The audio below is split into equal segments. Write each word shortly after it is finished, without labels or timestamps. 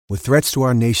With threats to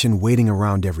our nation waiting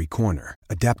around every corner,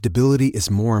 adaptability is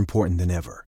more important than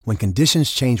ever. When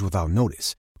conditions change without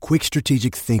notice, quick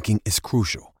strategic thinking is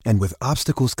crucial. And with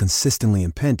obstacles consistently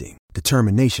impending,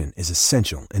 determination is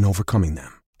essential in overcoming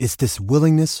them. It's this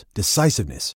willingness,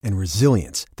 decisiveness, and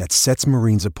resilience that sets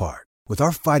Marines apart. With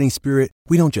our fighting spirit,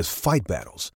 we don't just fight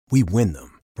battles, we win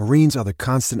them. Marines are the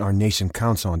constant our nation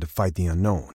counts on to fight the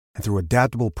unknown. And through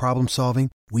adaptable problem solving,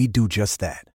 we do just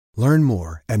that. Learn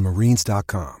more at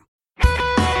marines.com.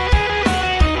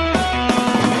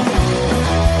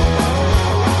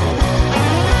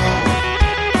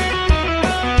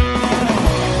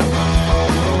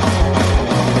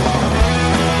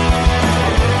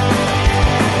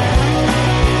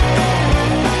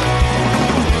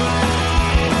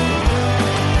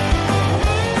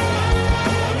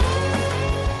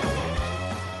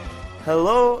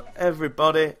 Hello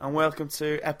everybody and welcome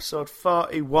to episode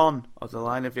 41 of the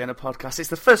Line of Vienna podcast. It's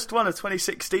the first one of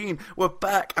 2016. We're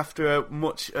back after a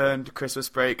much earned Christmas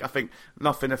break. I think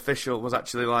nothing official was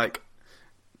actually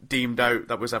deemed out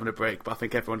that was having a break, but I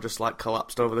think everyone just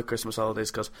collapsed over the Christmas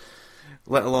holidays because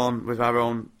let alone with our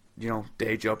own,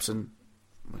 day jobs and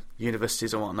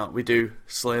universities and whatnot, we do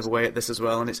slave away at this as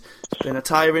well, and it's been a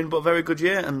tiring but very good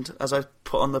year, and as I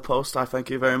put on the post, I thank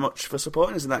you very much for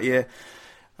supporting us in that year.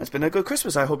 It's been a good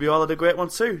Christmas. I hope you all had a great one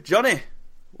too. Johnny,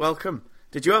 welcome.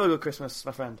 Did you have a good Christmas,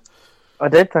 my friend? I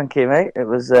did, thank you, mate. It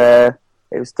was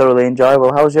thoroughly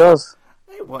enjoyable. How was yours?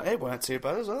 It weren't too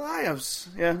bad as well.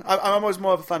 I'm always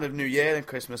more of a fan of New Year than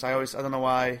Christmas. I don't know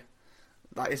why.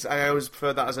 I always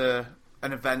prefer that as an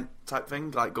event type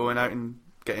thing, like going out and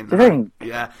getting. Do you think?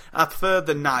 Yeah, I prefer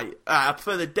the night. I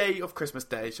prefer the day of Christmas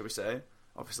Day, shall we say?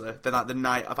 Obviously, then the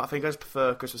night. I think I just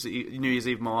prefer Christmas New Year's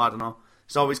Eve more. I don't know.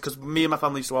 It's always because me and my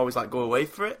family used to always go away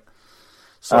for it,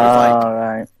 so it's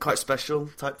right. Quite special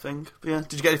type thing. But yeah,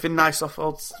 did you get anything nice off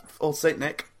old Saint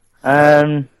Nick?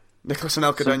 Nicholas and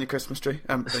Elka down your Christmas tree,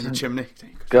 down your chimney.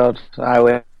 God, I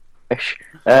wish.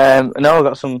 No, I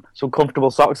got some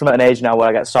comfortable socks. I'm at an age now where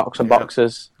I get socks and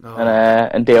boxers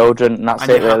and deodorant, and that's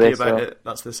it really. Happy about it.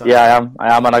 That's the sign. Yeah,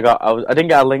 I am, and I didn't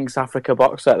get a Lynx Africa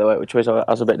box set though, which I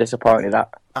was a bit disappointed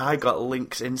at. I got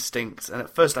Lynx Instinct, and at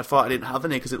first I thought I didn't have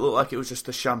any because it looked like it was just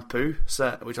a shampoo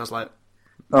set, which I was like,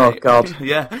 oh God,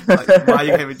 yeah, why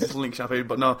you gave me just Lynx shampoo?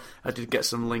 But no, I did get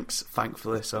some Lynx,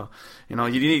 thankfully. So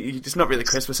it's not really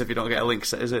Christmas if you don't get a Lynx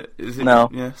set, is it? No.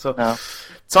 Yeah. So, no.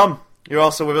 Tom, you're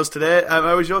also with us today.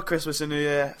 How was your Christmas and New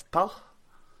Year, pal?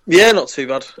 Yeah, not too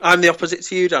bad. I'm the opposite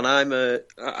to you, Dan.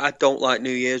 I don't like New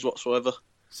Year's whatsoever.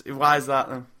 Why is that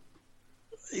then?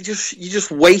 You're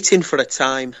just waiting for a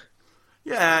time.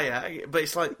 Yeah, but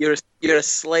it's like you're a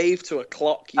slave to a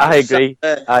clock. I agree.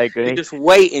 You're just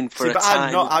waiting for a time.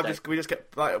 I'm not. We just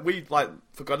get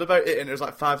forgot about it, and it was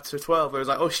 5 to 12. It was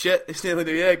oh shit, it's nearly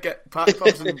New Year. Get party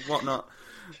pops and whatnot.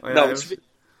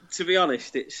 To be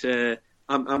honest, it's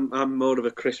I'm more of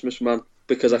a Christmas man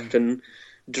because I can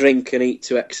drink and eat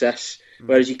to excess,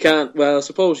 whereas you can't. Well, I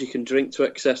suppose you can drink to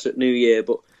excess at New Year,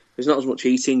 but there's not as much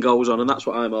eating goes on, and that's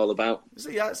what I'm all about.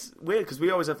 So, yeah, it's weird because we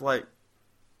always have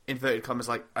inverted commas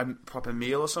a proper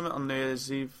meal or something on New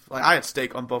Year's Eve. I had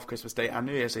steak on both Christmas Day and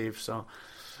New Year's Eve, so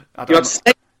you had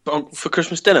steak for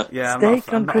Christmas dinner. Yeah,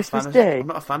 steak on Christmas Day. I'm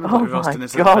not a fan of roasting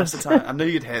this at the best of time. I knew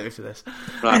you'd hate me for this.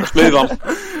 Right, let's move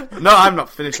on. No, I'm not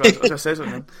finished. I was going to say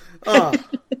something. What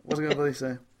was I going to bloody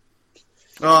say?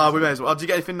 Oh, we may as well. Did you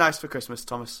get anything nice for Christmas,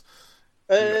 Thomas?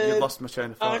 You lost my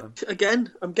train of thought.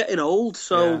 Again, I'm getting old,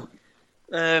 so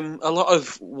a lot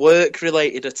of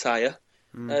work-related attire.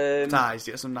 Ties?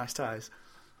 You got some nice ties?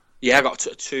 Yeah, I got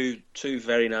two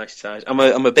very nice ties. I'm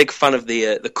a big fan of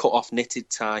the cut-off knitted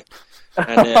tie.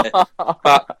 And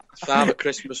Father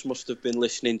Christmas must have been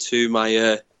listening to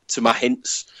my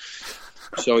hints.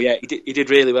 So yeah, he did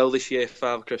really well this year,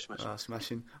 Father Christmas. Oh,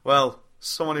 smashing. Well,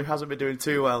 someone who hasn't been doing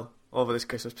too well over this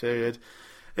Christmas period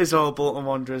is all Bolton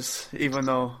Wanderers, even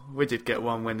though we did get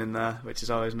one win in there, which is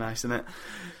always nice, isn't it?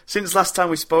 Since last time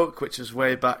we spoke, which was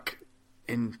way back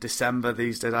in December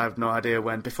these days, I have no idea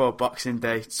when, before Boxing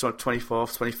Day, sort of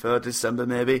 24th, 23rd December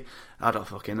maybe, I don't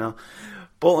fucking know.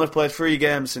 Bolton have played 3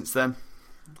 games since then.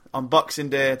 On Boxing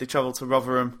Day, they travelled to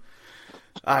Rotherham.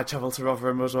 I travelled to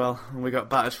Rotherham as well, and we got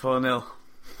battered 4-0.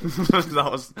 That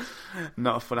was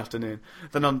not a fun afternoon.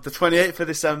 Then on the 28th of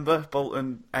December,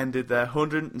 Bolton ended their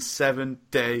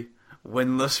 107-day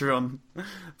winless run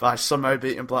by somehow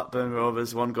beating Blackburn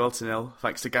Rovers 1-0,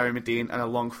 thanks to Gary Medine and a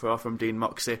long throw from Dean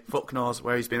Moxey. Fuck knows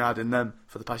where he's been adding them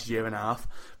for the past year and a half,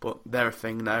 but they're a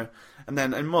thing now. And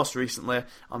then, and most recently,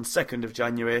 on 2nd of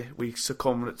January, we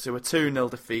succumbed to a 2-0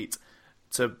 defeat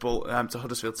to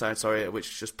Huddersfield Town,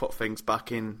 which just put things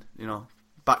back in,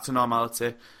 back to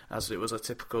normality, as it was a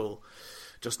typical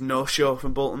just no-show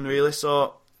from Bolton, really.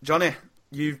 So, Johnny,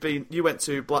 you went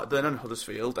to Blackburn and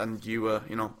Huddersfield, and you were,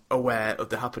 aware of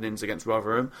the happenings against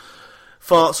Rotherham.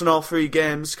 Thoughts on all 3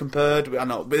 games compared? I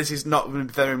know, but this is not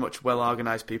very much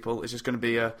well-organised, people. It's just going to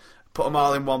be put them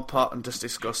all in one pot and just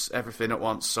discuss everything at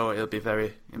once, so it'll be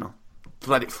very,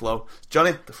 let it flow.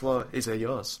 Johnny, the floor is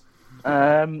yours.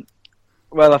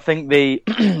 Well, I think the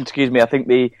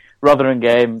Rotherham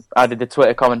game, I did the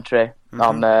Twitter commentary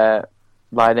on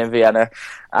Lion in Vienna,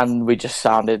 and we just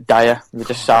sounded dire. We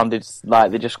just sounded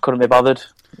like they just couldn't be bothered.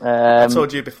 I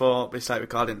told you before we started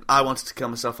recording, I wanted to kill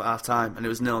myself at half time, and it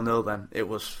was 0-0 then. It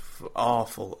was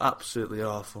awful, absolutely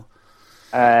awful.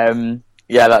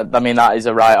 That is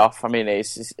a write-off. I mean,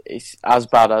 it's as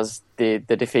bad as the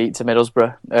defeat to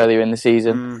Middlesbrough earlier in the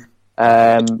season.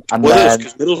 Because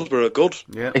Middlesbrough are good.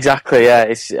 Yeah. Exactly, yeah.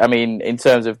 In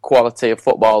terms of quality of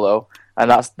football, though, and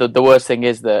that's the worst thing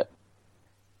is that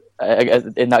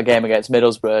in that game against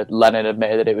Middlesbrough, Lennon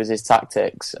admitted that it was his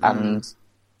tactics, and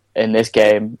in this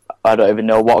game, I don't even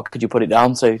know what could you put it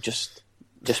down to. Just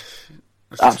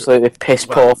absolutely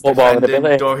piss-poor football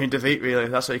ability. Dorian DeViet, really.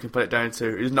 That's what you can put it down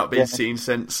to. He's not been seen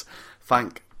since.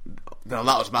 That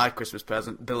was my Christmas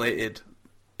present, belated,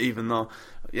 even though,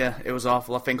 it was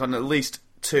awful. I think on at least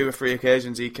 2 or 3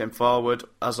 occasions he came forward,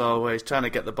 as always, trying to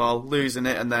get the ball, losing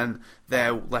it, and then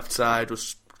their left side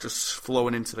was just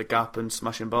flowing into the gap and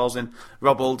smashing balls in.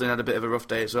 Rob Holding had a bit of a rough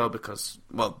day as well because,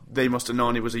 they must have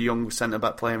known he was a young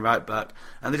centre-back playing right-back,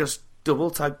 and they just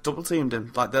double-teamed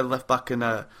him. Like, their left-back and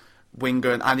a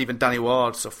winger, and even Danny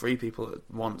Ward, so 3 people at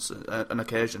once, an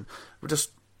occasion, were just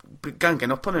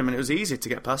ganging up on him, and it was easy to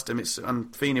get past him.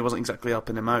 And Feeney wasn't exactly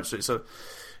helping him out, so it's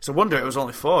a wonder it was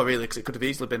only 4, really, because it could have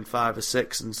easily been 5 or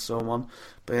 6 and so on.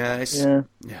 But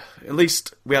at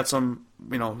least we had some,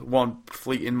 one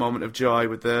fleeting moment of joy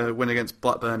with the win against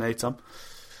Blackburn, Tom?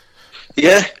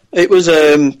 Yeah, it was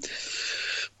a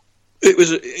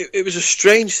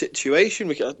strange situation.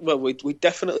 We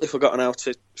definitely forgotten how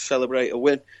to celebrate a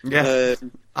win. Yeah,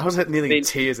 I was nearly in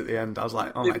tears at the end. I was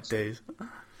like, oh my days.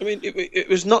 I mean, it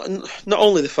was not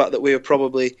only the fact that we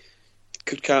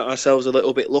could count ourselves a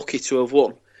little bit lucky to have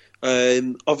won.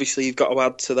 Obviously, you've got to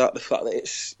add to that the fact that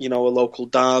it's a local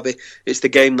derby. It's the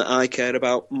game that I care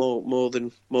about more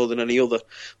than any other.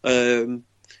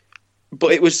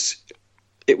 But it was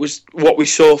what we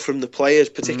saw from the players,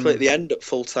 particularly at the end at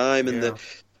full time, and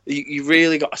you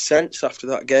really got a sense after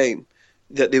that game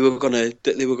that they were going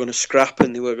to scrap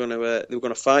and they were going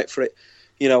to fight for it.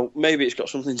 Maybe it's got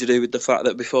something to do with the fact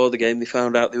that before the game they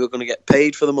found out they were going to get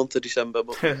paid for the month of December,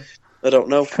 but I don't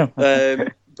know.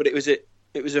 But it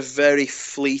was a very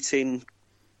fleeting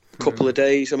couple of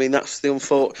days. I mean, that's the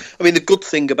unfortunate. I mean, the good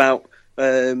thing about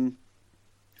the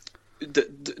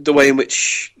way in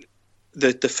which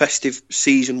the festive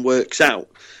season works out.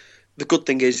 The good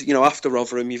thing is, after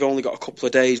Rotherham, you've only got a couple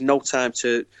of days, no time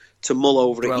to mull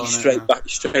over it. You're straight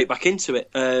back into it.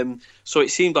 So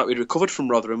it seemed like we'd recovered from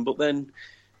Rotherham, but then,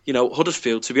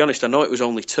 Huddersfield. To be honest, I know it was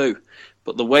only 2,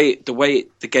 but the way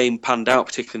the game panned out,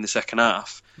 particularly in the second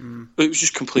half, it was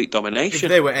just complete domination. If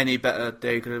they were any better,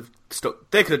 they could have stuck.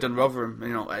 They could have done Rotherham.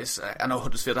 I know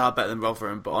Huddersfield are better than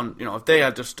Rotherham, but if they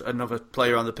had just another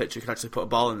player on the pitch who could actually put a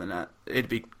ball in the net, it'd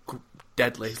be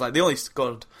deadly. It's like they only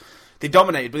scored. They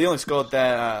dominated, but they only scored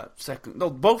their second. No,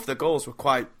 both their goals were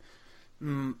quite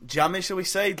jammy, shall we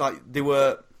say? Like they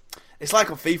were. It's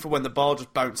like on FIFA when the ball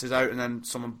just bounces out and then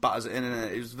someone batters it in,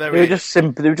 and it was very. They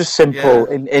were just simple,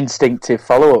 instinctive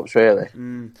follow-ups, really.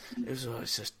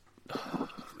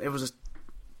 It was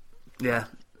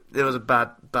a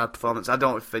bad performance. I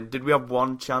don't think. Did we have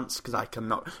one chance? Because I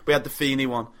cannot. We had the Feeney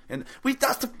one, and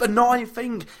that's the annoying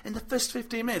thing. In the first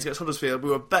 15 minutes against Huddersfield,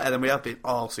 we were better than we have been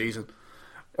all season.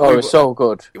 Oh, it was so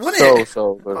good.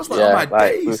 So good. I was like, my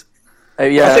days.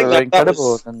 I think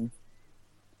incredible.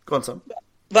 Go on, Tom.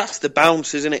 That's the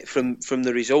bounce, isn't it, from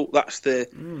the result? That's the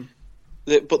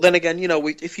but then again,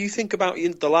 if you think about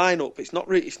the lineup, it's not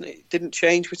really. It didn't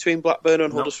change between Blackburn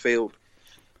and Huddersfield,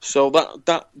 so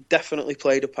that definitely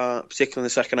played a part, particularly in the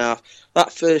second half.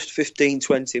 That first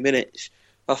 15-20 minutes,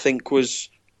 I think, was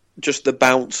just the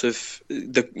bounce of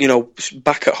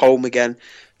back at home again,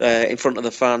 in front of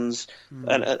the fans,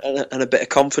 and a bit of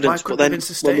confidence. But then,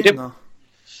 because they didn't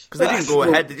go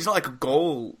ahead. It's not like a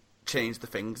goal changed the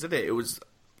things, did it? It was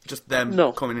just them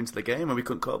coming into the game, and we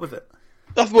couldn't cope with it.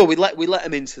 Well, we let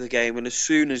them into the game, and as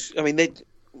soon as they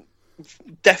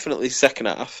definitely second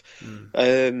half,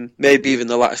 maybe even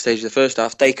the latter stage of the first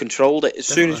half, they controlled it. As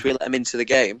soon as we let them into the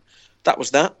game, that was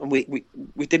that, and we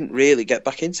didn't really get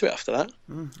back into it after that.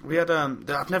 We had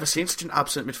I've never seen such an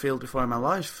absent midfield before in my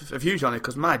life. Of you, Johnny,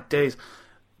 because my days,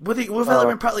 Were Villa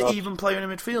and Pratley even playing in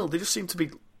midfield? They just seemed to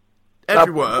be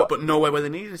everywhere, but nowhere where they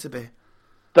needed to be.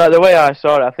 The way I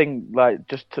saw it, I think, like,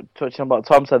 just touching on what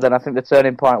Tom said, then I think the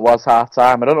turning point was half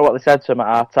time. I don't know what they said to him at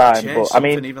half time, but I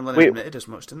mean, even when they admitted as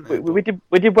much, didn't they? We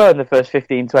did well in the first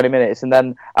 15-20 minutes, and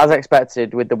then, as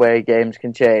expected, with the way games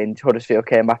can change, Huddersfield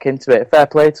came back into it. Fair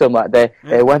play to them, like they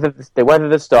weathered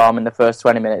the storm in the first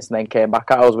 20 minutes, and then came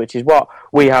back at us, which is what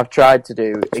we have tried to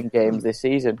do in games this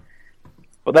season.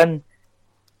 But then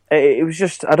it was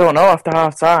just, I don't know, after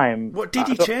half time. What did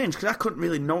he change? Because I couldn't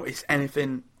really notice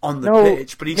anything on the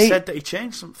pitch, but he said that he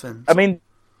changed something. I mean,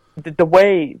 the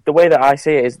way that I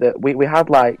see it is that we had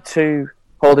like two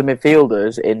holding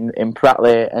midfielders in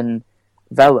Pratley and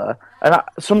Vela, and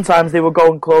sometimes they would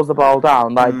go and close the ball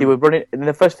down. Like they were running in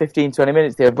the first 15-20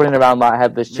 minutes, they were running around like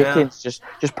headless chickens, just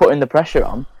putting the pressure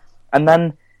on, and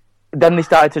then they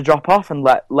started to drop off and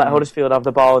let Huddersfield have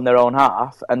the ball in their own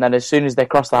half, and then as soon as they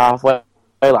crossed the halfway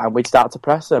line, we'd start to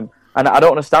press them. And I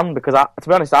don't understand, because, to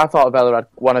be honest, I thought Vela had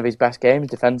one of his best games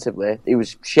defensively. He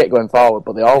was shit going forward,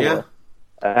 but they all were.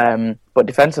 But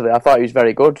defensively, I thought he was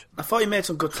very good. I thought he made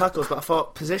some good tackles, but I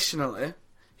thought positionally,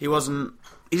 he wasn't...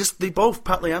 They both,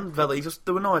 Pratley and Vela,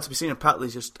 they were nowhere to be seen. And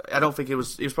Pratley's just... I don't think he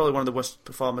was probably one of the worst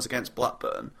performers against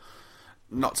Blackburn.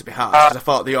 Not to be harsh, because I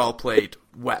thought they all played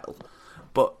well.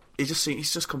 But he's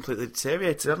just completely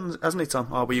deteriorated, hasn't he,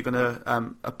 Tom? Or were you going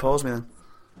to oppose me then?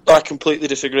 I completely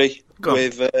disagree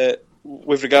with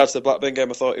regards to the Blackburn game.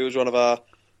 I thought he was one of our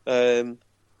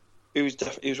he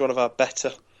was one of our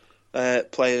better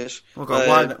players. Oh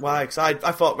God, why? Because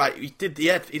I thought he did the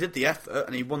effort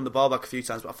and he won the ball back a few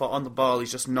times, but I thought on the ball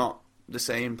he's just not the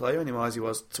same player anymore as he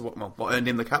was to what earned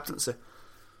him the captaincy.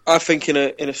 I think in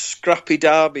a scrappy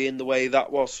derby in the way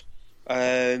that was.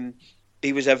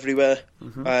 He was everywhere.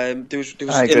 Mm-hmm. There was in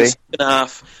the second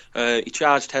half. He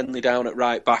charged Henley down at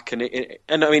right back, and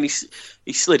I mean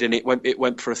he slid in. It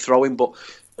went for a throw in, but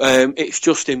it's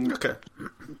just him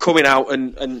coming out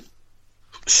and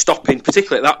stopping,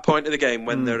 particularly at that point of the game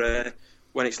when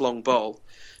when it's long ball.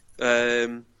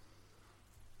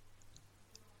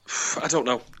 I don't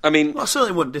know. I mean, I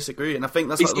certainly wouldn't disagree, and I think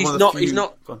that's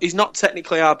he's not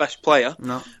technically our best player.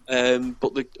 No.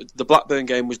 But the Blackburn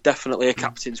game was definitely a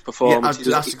captain's performance.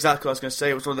 Yeah, that's exactly what I was going to say.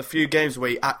 It was one of the few games where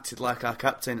he acted like our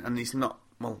captain, and he's not.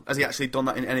 Well, has he actually done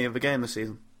that in any other game this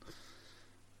season?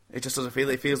 It just doesn't feel.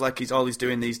 It feels like all he's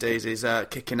doing these days is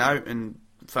kicking out and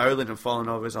fouling and falling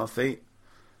over his own feet.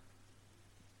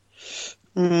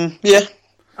 Yeah.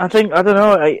 I don't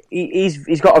know.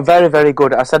 He's got a very, very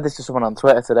good. I said this to someone on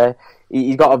Twitter today.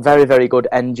 He's got a very, very good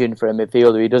engine for a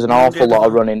midfielder. He does an awful lot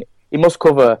of running. He must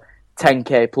cover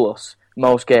 10k plus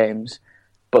most games.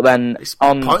 But then it's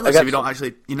pointless if you don't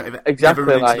actually, never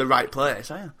run into the right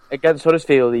place. Against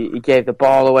Huddersfield, he gave the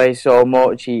ball away so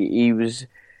much. He was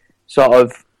sort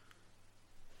of.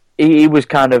 He was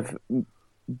kind of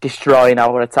destroying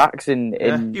our attacks he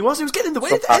was getting in the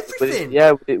way of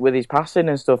everything. With his passing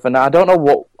and stuff, and I don't know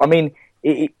what I mean.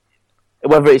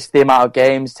 Whether it's the amount of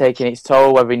games taking its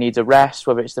toll, whether he needs a rest,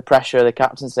 whether it's the pressure of the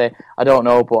captaincy, I don't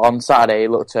know. But on Saturday, he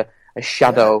looked a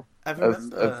shadow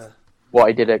of what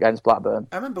he did against Blackburn.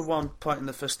 I remember one point in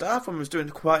the first half when he was doing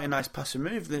quite a nice passing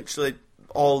move. Literally,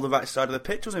 all the right side of the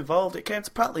pitch was involved. It came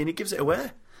to Pratley and he gives it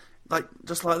away. Like,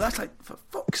 just like that, like, for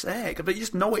fuck's sake. But you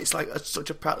just know it's like such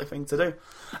a Pratley thing to do.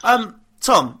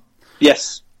 Tom?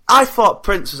 Yes? I thought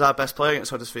Prince was our best player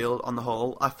against Huddersfield on the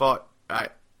whole. I thought, I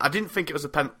didn't think it was a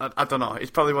penalty. I don't know,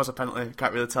 it probably was a penalty. I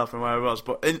can't really tell from where it was.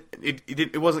 But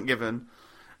it wasn't given,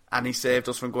 and he saved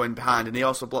us from going behind. And he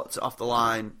also blocked it off the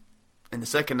line in the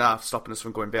second half, stopping us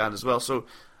from going behind as well. So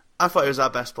I thought he was our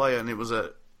best player, and it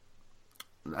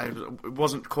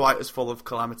wasn't quite as full of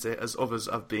calamity as others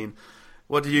have been.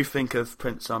 What do you think of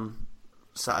Prince on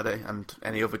Saturday and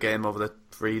any other game over the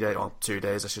 2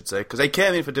 days, I should say? Because they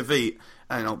came in for defeat,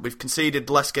 and we've conceded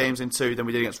less games in 2 than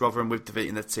we did against Rotherham with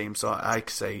defeating the team, so I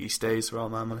say he stays for all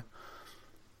my money.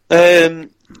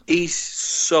 He's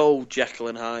so Jekyll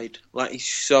and Hyde. Like, he's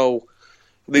so...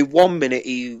 I mean, 1 minute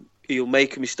he'll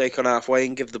make a mistake on halfway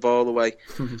and give the ball away,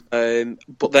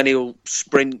 but then he'll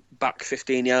sprint back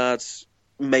 15 yards,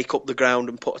 make up the ground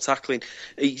and put a tackle in.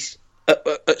 He's...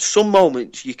 At some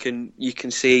moments, you can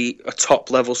see a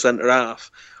top level centre half,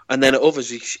 and then at others,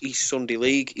 he's Sunday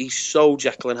League. He's so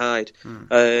Jekyll and Hyde,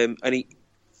 and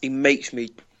he makes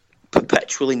me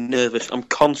perpetually nervous. I'm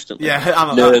constantly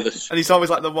nervous, and he's always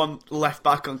like the one left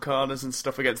back on corners and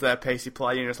stuff against their pacey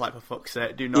play. You're just like, for fuck's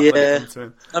sake, do not let it come to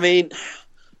him. I mean,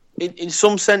 in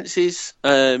some senses,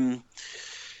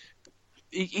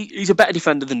 he's a better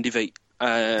defender than DeVete.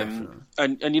 And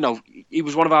he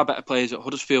was one of our better players at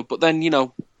Huddersfield, but then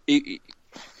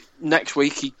next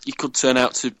week he could turn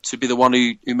out to be the one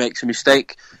who makes a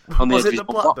mistake on the Was edge it of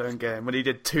the his Blackburn game when he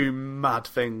did two mad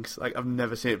things? Like, I've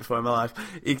never seen it before in my life.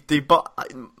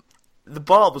 The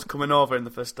ball was coming over in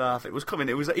the first half. It was coming.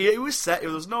 It was set. There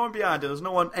was no one behind him. There was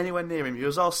no one anywhere near him. He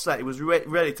was all set. He was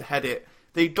ready to head it.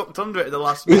 Then he ducked under it at the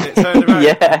last minute, turned around,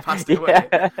 and passed it away,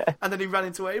 and then he ran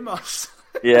into Amos.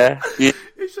 Yeah.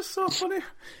 It's just so funny.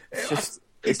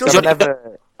 He's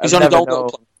on a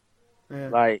goal.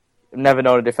 Like, I've never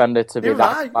known a defender to be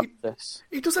that bad at this.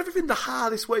 He does everything the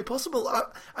hardest way possible.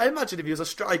 I imagine if he was a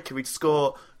striker, he'd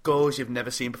score goals you've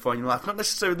never seen before in your life. Not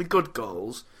necessarily good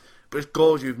goals, but it's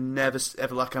goals you've never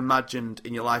ever imagined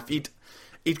in your life. He'd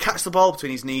catch the ball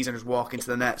between his knees and just walk into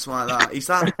the net, something like that.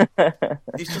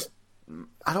 He's just.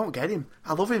 I don't get him.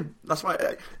 I love him. That's why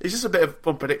it's just a bit of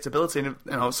unpredictability,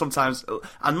 and sometimes,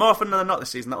 and more often than not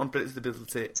this season, that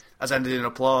unpredictability has ended in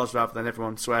applause rather than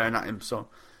everyone swearing at him. So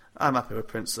I'm happy with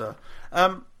Prince there.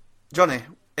 Johnny,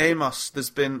 Amos, there's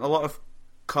been a lot of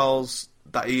calls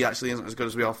that he actually isn't as good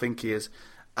as we all think he is.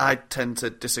 I tend to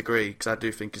disagree because I do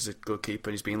think he's a good keeper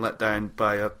and he's been let down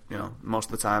by most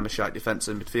of the time a shite defence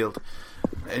in midfield.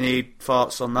 Any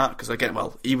thoughts on that? Because again,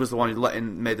 he was the one who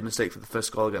made the mistake for the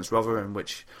first goal against Rotherham,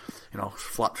 which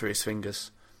flapped through his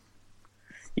fingers.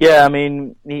 Yeah, I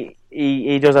mean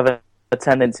he does have a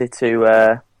tendency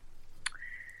to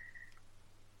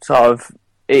sort of,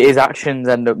 his actions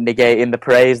end up negating the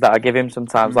praise that I give him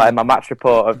sometimes. Like in my match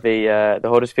report of the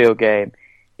Huddersfield game,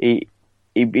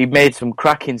 he made some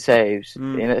cracking saves,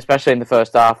 especially in the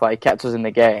first half. Like, he kept us in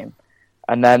the game,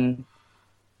 and then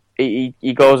he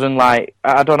goes and, like,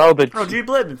 I don't know. But do you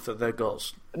blame him for their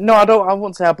goals? No, I don't. I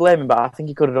wouldn't say I blame him, but I think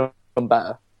he could have done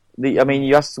better. I mean,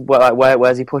 you asked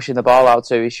where's he pushing the ball out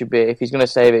to? He should be, if he's going to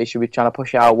save it, he should be trying to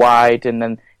push it out wide, and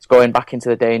then it's going back into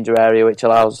the danger area, which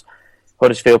allows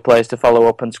Huddersfield players to follow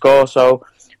up and score. So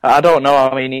I don't know.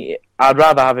 I mean, I'd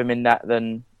rather have him in net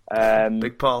than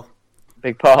Big Paul.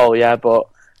 Big Paul, yeah, but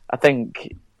I think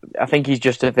he's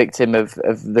just a victim of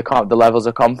the levels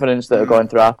of confidence that are going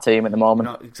through our team at the moment.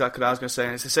 Not exactly what I was going to say,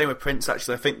 and it's the same with Prince,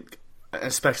 actually. I think,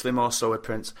 especially more so with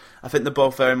Prince, I think they're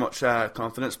both very much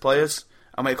confidence players,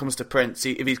 and when it comes to Prince,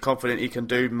 if he's confident, he can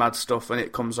do mad stuff and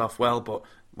it comes off well, but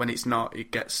when it's not,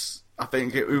 it gets... I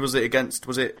think, who was it against?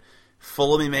 Was it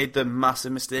Fulham he made the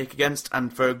massive mistake against,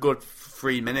 and for a good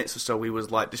 3 minutes or so he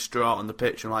was like distraught on the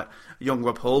pitch, and like young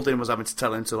Rob Holding was having to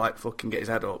tell him to like fucking get his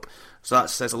head up. So that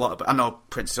says a lot about... I know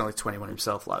Prince is only 21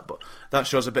 himself, like, but that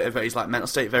shows a bit of his like mental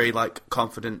state, very like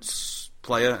confidence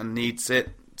player, and needs it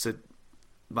to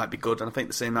like be good. And I think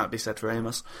the same might be said for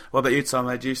Amos. What about you, Tom?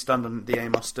 How do you stand on the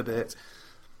Amos debate?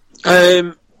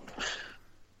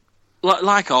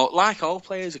 Like all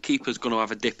players, a keeper's going to have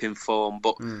a dip in form,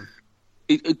 but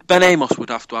Ben Amos would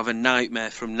have to have a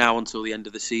nightmare from now until the end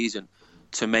of the season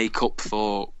to make up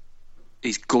for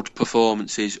his good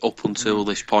performances up until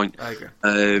this point. I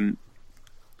agree.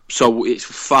 So it's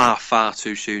far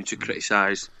too soon to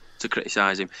criticise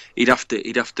him. He'd have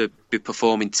to be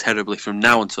performing terribly from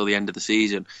now until the end of the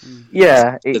season.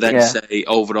 Yeah, to then say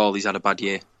overall he's had a bad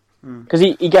year. Because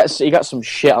he gets some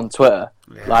shit on Twitter.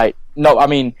 Yeah. Like, no, I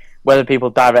mean, whether people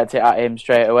direct it at him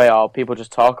straight away or people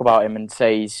just talk about him and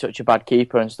say he's such a bad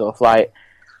keeper and stuff. Like,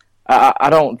 I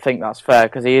don't think that's fair,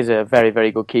 because he is a very,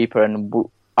 very good keeper, and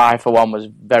I, for one, was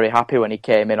very happy when he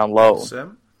came in on loan.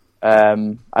 Same.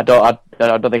 I don't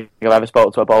think I've ever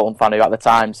spoke to a Bolton fan who at the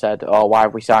time said, "Oh, why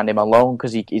have we signed him on loan?"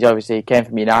 Because he's obviously came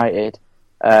from United,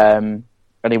 and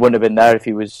he wouldn't have been there if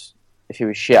he was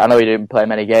shit. I know he didn't play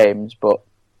many games, but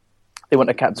they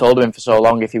wouldn't have kept hold of him for so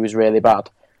long if he was really bad.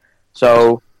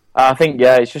 So I think,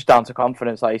 yeah, it's just down to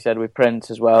confidence, like you said, with Prince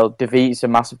as well. David's a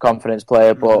massive confidence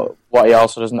player, but what he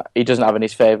also doesn't have in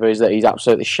his favour is that he's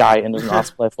absolutely shite and doesn't know how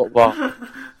to play football.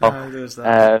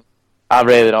 I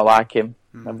really don't like him.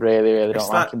 I really don't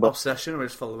like him. But obsession where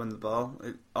he's following the ball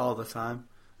all the time.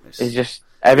 It's just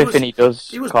everything he does.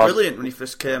 He was brilliant when he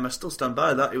first came. I still stand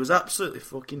by that. He was absolutely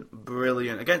fucking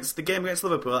brilliant against the game against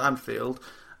Liverpool at Anfield,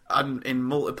 and in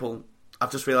multiple.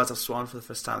 I've just realised I've sworn for the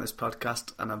first time in this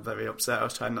podcast, and I'm very upset. I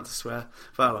was trying not to swear.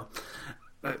 Well,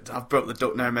 I've broke the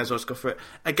duck now. I may as well just go for it.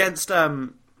 Against, for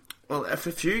a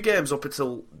few games up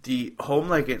until the home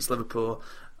leg against Liverpool,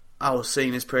 I was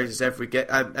singing his praises every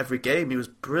game. He was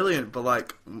brilliant, but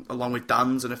like along with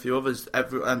Dan's and a few others,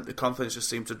 the confidence just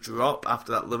seemed to drop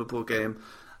after that Liverpool game,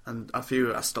 and I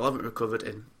still haven't recovered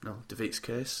in David's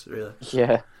case, really.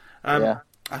 Yeah.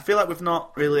 I feel like we've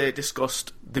not really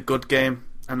discussed the good game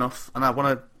enough, and I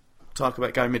want to talk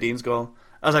about Gary Madine's goal.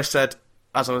 As I said,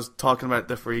 as I was talking about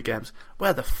the free games,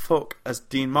 where the fuck has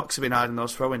Dean Moxey been hiding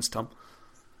those throw-ins, Tom?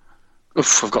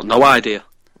 Oof, I've got no idea.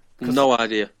 No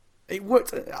idea. It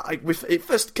worked. It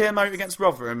first came out against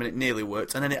Rotherham and it nearly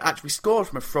worked, and then it actually scored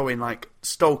from a throw-in like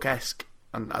Stoke-esque,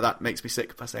 and that makes me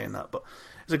sick by saying that. But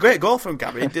it was a great goal from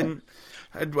Gabby. It didn't.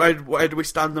 Where do we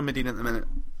stand on Medina at the minute,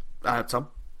 Tom?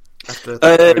 After the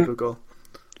very good goal.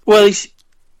 Well, he's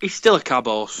still a cab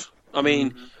horse. I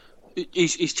mean,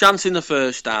 his chance in the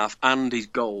first half and his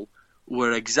goal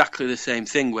were exactly the same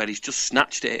thing, where he's just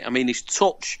snatched it. I mean, his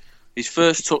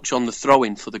first touch on the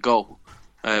throw-in for the goal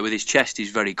with his chest is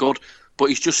very good, but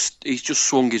he's just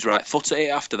swung his right foot at it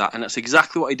after that, and that's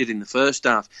exactly what he did in the first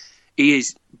half. He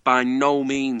is by no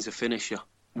means a finisher,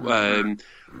 and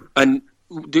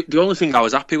the only thing I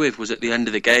was happy with was at the end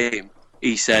of the game,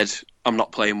 he said, "I'm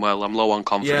not playing well. I'm low on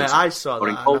confidence." Yeah, I saw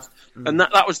that, and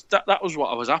that was what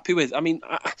I was happy with. I mean,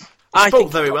 I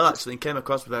spoke very well actually, and came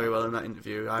across very well in that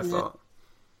interview. I thought.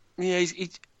 Yeah,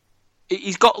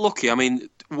 he's got lucky. I mean,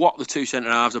 what the two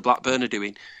centre halves of Blackburn are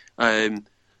doing. And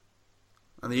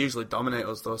they usually dominate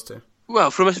us, those two.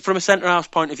 Well, from a centre half's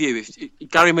point of view, if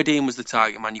Gary Medine was the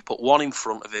target man, you put one in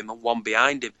front of him and one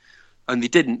behind him, and they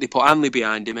didn't. They put Hanley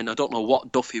behind him, and I don't know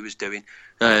what Duffy was doing.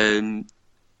 And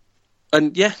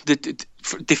yeah,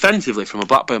 defensively from a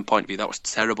Blackburn point of view, that was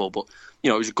terrible. But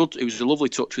it was a lovely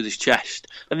touch with his chest,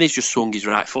 and he's just swung his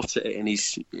right foot at it, and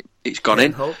it's gone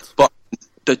in. But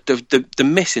the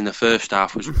miss in the first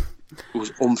half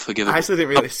was unforgivable. I actually didn't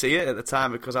really see it at the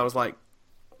time because I was like,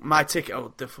 my ticket.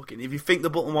 Oh, the fucking! If you think the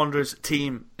Bolton Wanderers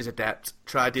team is adept,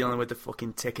 try dealing with the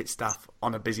fucking ticket staff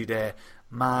on a busy day.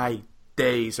 My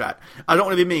days, right? I don't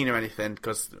want to be mean or anything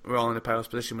because we're all in a perilous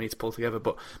position. We need to pull together.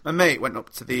 But my mate went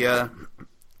up to the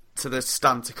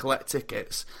stand to collect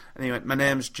tickets, and he went, "My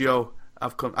name's Joe.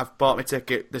 I've bought my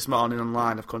ticket this morning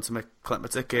online. I've come to collect my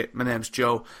ticket. My name's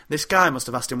Joe." This guy must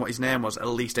have asked him what his name was at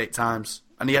least 8 times,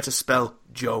 and he had to spell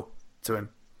Joe to him.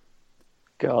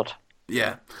 God.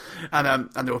 Yeah, and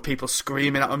there were people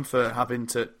screaming at him for having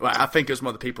to. Well, I think it was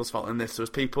more the people's fault in this. There was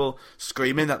people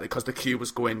screaming that because the queue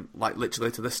was going like literally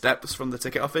to the steps from the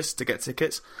ticket office to get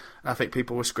tickets. And I think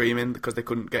people were screaming because they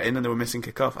couldn't get in and they were missing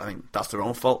kick-off. I think that's their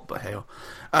own fault, but hey.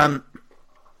 What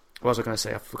was I going to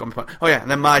say? I forgot my point. Oh yeah, and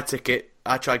then my ticket.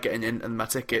 I tried getting in, and my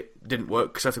ticket didn't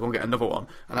work because I had to go and get another one.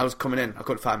 And I was coming in, I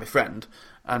couldn't find my friend,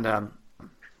 and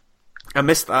I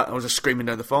missed that. I was just screaming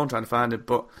down the phone trying to find him.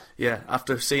 But yeah,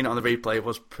 after seeing it on the replay, it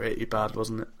was pretty bad,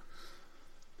 wasn't it?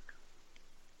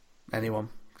 Anyone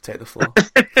take the floor?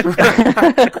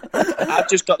 I've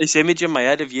just got this image in my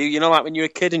head of you. You know, like when you're a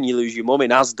kid and you lose your mum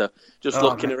in Asda, just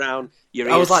looking around. Your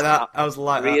ears I was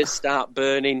like that. Your ears start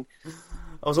burning.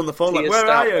 I was on the phone like, "Where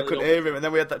are you?" I couldn't hear him, and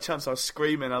then we had that chance. I was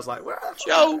screaming. I was like, "Where are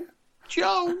you?"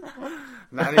 Joe.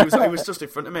 Nah, he was just in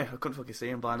front of me. I couldn't fucking see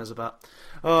him, blind as a bat.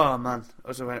 Oh man,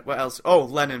 what else? Oh,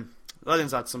 Lennon.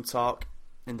 Lennon's had some talk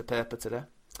in the paper today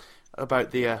about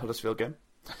the Huddersfield game.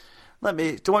 Do you want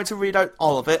me to read out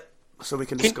all of it so we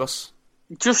can discuss?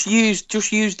 Just use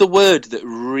the word that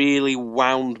really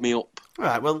wound me up. All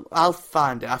right. Well, I'll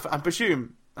find it. I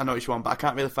presume I know which one, but I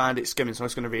can't really find it skimming, so I'm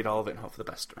just going to read all of it and hope for the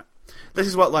best. Right. This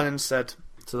is what Lennon said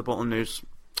to the Bolton News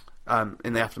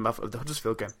in the aftermath of the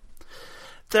Huddersfield game.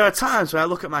 "There are times when I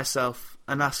look at myself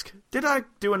and ask, did I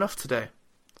do enough today?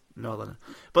 No, Lennon.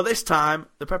 But this time,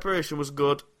 the preparation was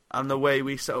good and the way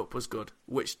we set up was good,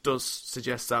 which does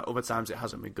suggest that other times it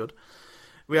hasn't been good.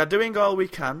 We are doing all we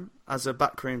can as a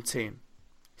backroom team,"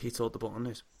 he told the Bolton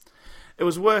News. "It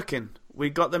was working. We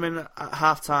got them in at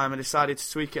half-time and decided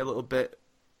to tweak it a little bit.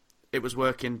 It was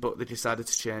working, but they decided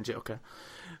to change it, okay.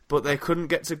 But they couldn't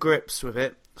get to grips with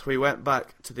it, so we went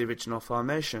back to the original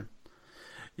formation.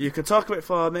 You can talk about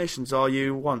formations all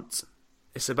you want.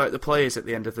 It's about the players at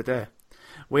the end of the day.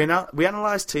 We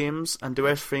analyse teams and do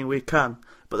everything we can,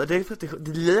 but the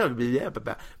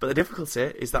difficulty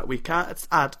is that we can't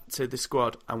add to the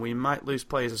squad and we might lose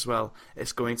players as well.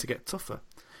 It's going to get tougher.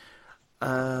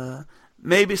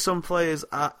 Maybe some players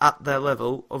are at their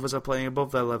level, others are playing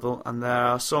above their level, and there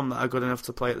are some that are good enough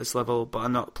to play at this level but are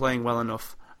not playing well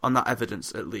enough, on that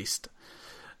evidence at least."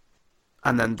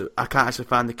 And then I can't actually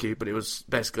find the cue, but it was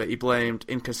basically he blamed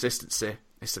inconsistency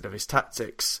instead of his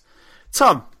tactics.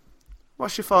 Tom,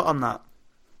 what's your thought on that?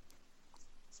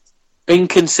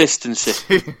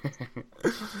 Inconsistency.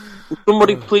 Will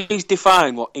somebody please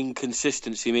define what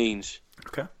inconsistency means?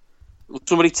 Okay. Will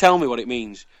somebody tell me what it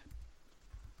means?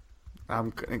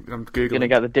 I'm Googling. You're going to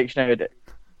get the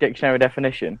dictionary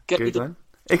definition? Googling.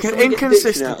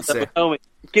 Inconsistency.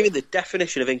 Give me the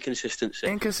definition of inconsistency.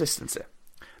 Inconsistency.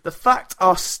 The fact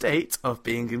or state of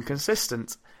being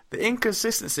inconsistent. The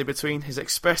inconsistency between his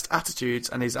expressed attitudes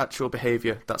and his actual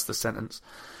behaviour. That's the sentence.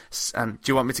 Do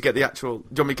you want me to get the actual... Do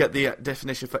you want me to get the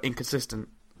definition for inconsistent?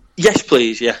 Yes,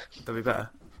 please, yeah. That'd be better.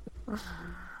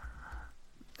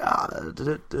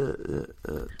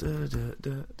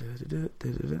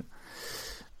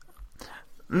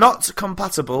 Not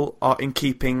compatible or in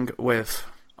keeping with,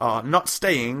 or not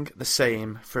staying the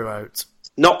same throughout.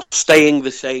 Not staying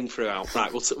the same throughout.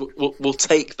 Right, we'll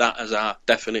take that as our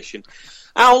definition.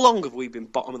 How long have we been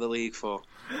bottom of the league for?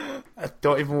 I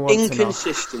don't even want to know.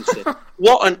 Inconsistency.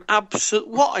 What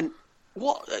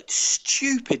a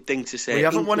stupid thing to say. We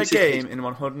haven't won a game in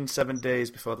 107 days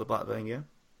before the Blackburn game.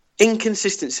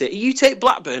 Inconsistency. You take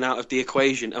Blackburn out of the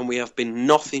equation and we have been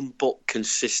nothing but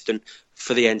consistent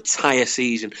for the entire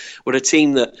season. We're a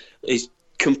team that is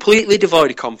completely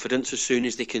devoid of confidence as soon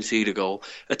as they concede a goal.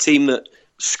 A team that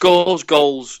scores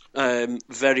goals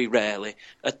very rarely.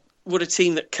 We're a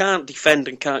team that can't defend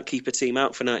and can't keep a team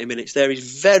out for 90 minutes. There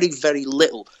is very, very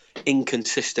little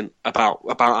inconsistent about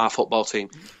our football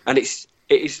team. And it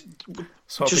is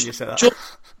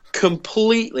just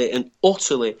completely and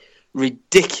utterly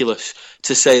ridiculous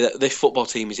to say that this football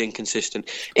team is inconsistent.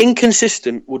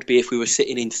 Inconsistent would be if we were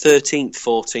sitting in 13th,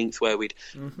 14th, where we'd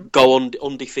go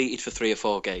undefeated for 3 or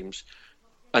 4 games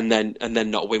and then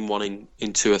not win one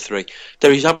in 2 or 3.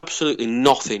 There is absolutely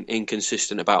nothing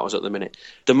inconsistent about us at the minute.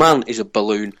 The man is a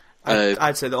balloon.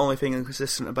 I'd say the only thing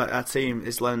inconsistent about our team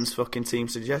is Lennon's fucking team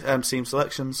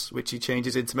selections, which he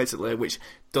changes intermittently, which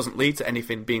doesn't lead to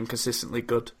anything being consistently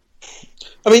good.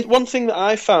 I mean, one thing that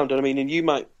I found, and I mean, and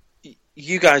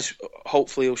you guys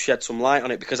hopefully will shed some light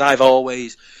on it, because I've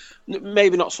always,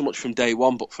 maybe not so much from day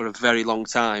one, but for a very long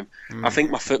time, I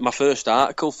think my first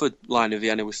article for Line of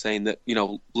Vienna was saying that, you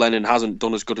know, Lennon hasn't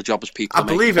done as good a job as people. I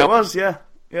believe it was, yeah.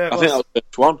 I think that was the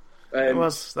first one. It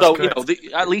was. So, correct.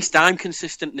 You know, at least I'm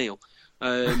consistent, Neil.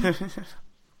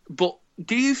 But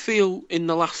do you feel in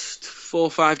the last 4 or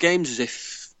 5 games as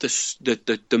if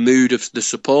the mood of the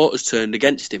support has turned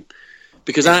against him?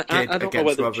 Because I don't know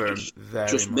whether it's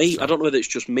just me. I don't know whether it's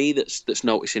just me that's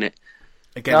noticing it.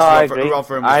 Against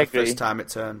Rotherham was the first time it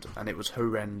turned, and it was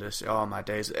horrendous. Oh my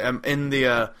days! And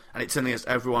it turned against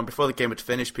everyone. Before the game had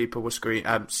finished, people were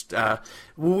screaming.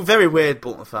 Very weird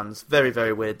Bolton fans. Very,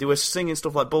 very weird. They were singing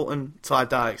stuff like "Bolton till I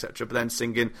die," etc. But then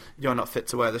singing "You're not fit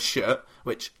to wear the shirt,"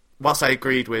 which, whilst I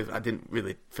agreed with, I didn't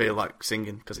really feel like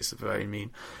singing because it's very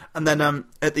mean. And then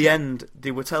at the end,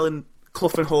 they were telling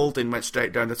Clough and Holding went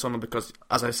straight down the tunnel because,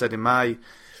 as I said in my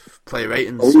player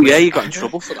ratings, you got in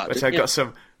trouble for that. Which I got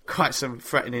quite some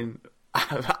threatening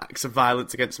acts of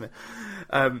violence against me.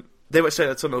 They went straight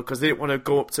to the tunnel because they didn't want to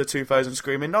go up to 2,000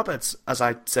 screaming knobheads, as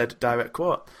I said, direct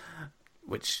quote,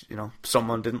 which, you know,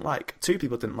 someone didn't like. 2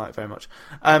 people didn't like very much.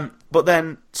 But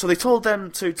then, so they told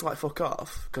them to like fuck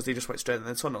off because they just went straight in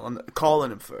the tunnel and calling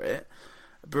them for it,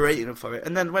 berating them for it.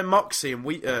 And then when Moxie and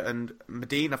Wheater and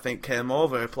Medine, I think, came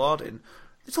over applauding,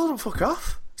 they told them to fuck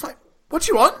off. It's like, what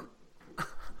do you want?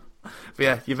 But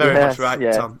yeah, you're very much right,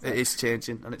 Tom. It is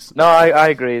changing, and it's I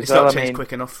agree. It's not changed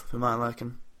quick enough for my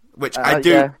liking, which I do.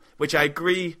 Yeah. Which I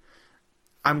agree.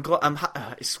 I'm glad.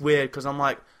 It's weird because I'm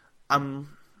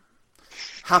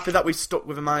happy that we stuck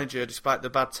with the manager despite the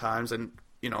bad times, and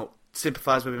you know,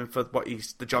 sympathise with him for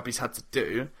the job he's had to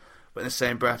do. But in the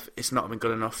same breath, it's not been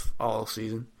good enough all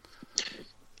season.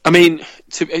 I mean,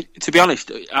 to be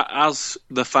honest, as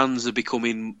the fans are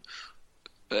becoming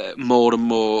more and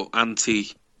more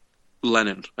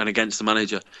anti-Lennon and against the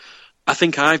manager, I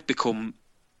think I've become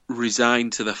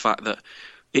resigned to the fact that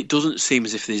it doesn't seem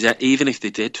as if there's, even if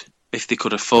they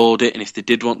could afford it and if they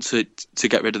did want to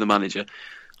get rid of the manager,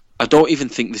 I don't even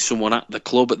think there's someone at the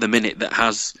club at the minute that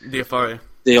has the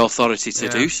authority to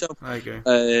do so. I agree.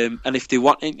 And if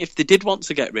they did want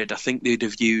to get rid, I think they'd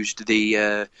have used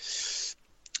the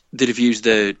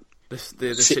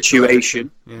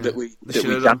situation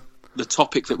that the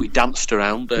topic that we danced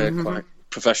around quite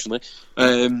professionally.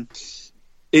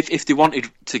 If they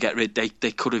wanted to get rid,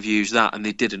 they could have used that, and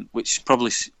they didn't, which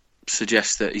probably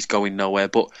suggests that he's going nowhere.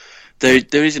 But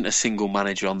there isn't a single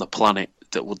manager on the planet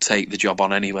that would take the job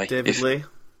on anyway. David Lee?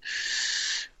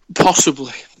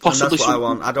 Possibly. That's what I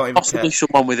want. I don't even possibly care.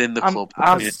 Someone within the club.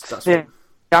 I'm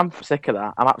sick of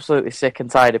that. I'm absolutely sick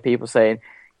and tired of people saying,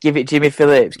 give it Jimmy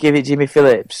Phillips, give it Jimmy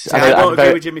Phillips. See, I don't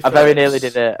agree with Jimmy Phillips. I very nearly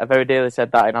did it. I very nearly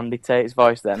said that in Andy Tate's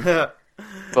voice then.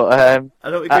 But I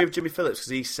don't agree with Jimmy Phillips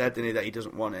because he said that he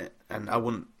doesn't want it, and I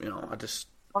wouldn't. You know, I just.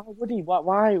 Why would he?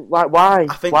 Why?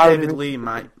 I think David Lee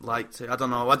might like to. I don't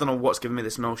know what's giving me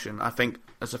this notion. I think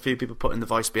there's a few people putting the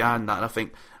voice behind that, and I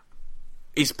think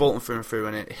he's Bolton through and through.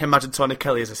 And imagine Tony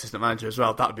Kelly as assistant manager as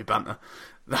well. That'd be banter.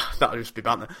 That'd just be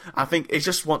banter. I think it's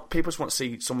just people just want to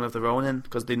see someone of their own in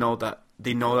because they know that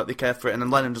they care for it. And then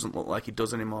Lennon doesn't look like he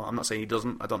does anymore. I'm not saying he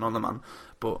doesn't. I don't know the man,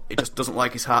 but he just doesn't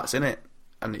like his heart's in it.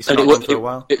 And it's not done for a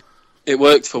while. It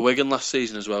worked for Wigan last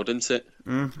season as well, didn't it?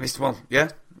 Well, yeah.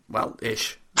 well,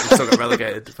 ish. They still got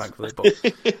relegated, thankfully. But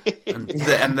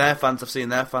and their fans, I've seen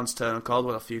their fans turn on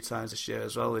Caldwell a few times this year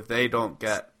as well. If they don't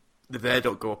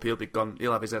go up, he'll be gone.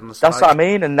 He'll have his head on the spike. That's what I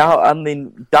mean. And now,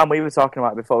 Dan, we were talking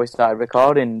about before we started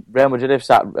recording. Real Madrid have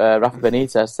sat Rafa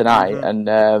Benitez tonight,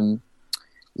 and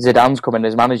Zidane's coming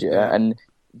as manager, and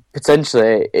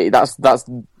potentially that's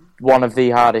one of the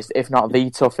hardest, if not the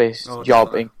toughest,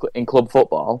 job in club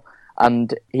football.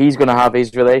 And he's going to have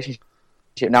his relationship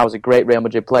now as a great Real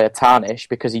Madrid player tarnished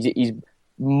because he's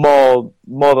more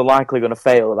than likely going to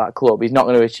fail at that club. He's not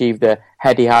going to achieve the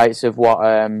heady heights of what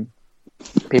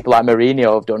people like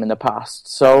Mourinho have done in the past.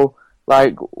 So,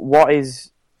 like, what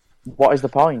is the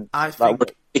point? I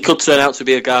think he could turn out to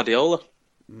be a Guardiola.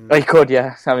 He could,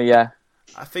 yeah. I mean, yeah.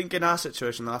 I think in our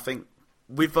situation, though, I think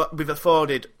we've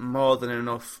afforded more than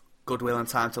enough goodwill and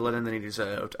time to Lennon than he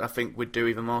deserved. I think we'd do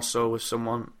even more so with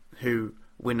someone who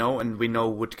we know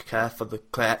would care for the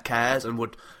cares and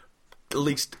would at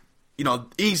least,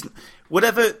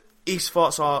 whatever his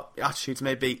thoughts or attitudes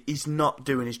may be, he's not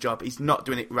doing his job. He's not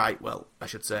doing it right. Well, I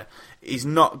should say, he's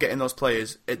not getting those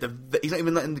players. He's not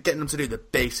even getting them to do the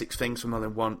basic things for more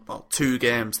than 1 or 2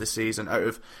 games this season out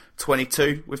of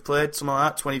 22 we've played, something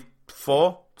like that,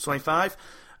 24, 25.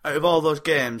 Out of all those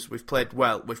games, we've played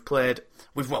well.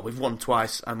 We've won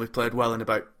twice, and we've played well in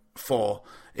about 4,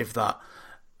 if that.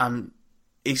 And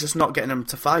he's just not getting them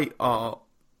to fight, or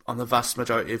on the vast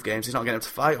majority of games, he's not getting them to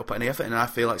fight or put any effort in. And I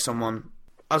feel like someone,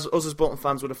 as us as Bolton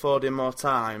fans, would afford him more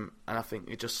time. And I think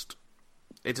it just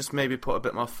maybe put a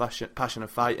bit more passion and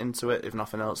fight into it, if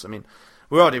nothing else. I mean,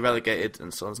 we're already relegated,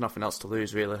 and so there's nothing else to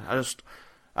lose, really. I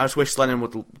just wish Lennon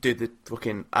would do the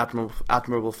fucking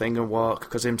admirable thing and walk,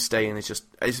 because him staying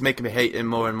it's making me hate him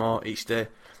more and more each day,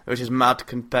 which is mad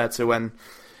compared to when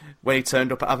he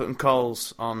turned up at Everton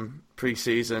Coles on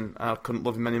pre-season. I couldn't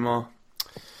love him anymore.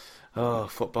 Oh,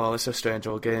 football, it's a strange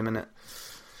old game, isn't it?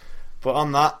 But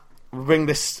on that, we'll bring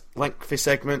this lengthy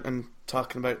segment and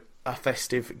talking about our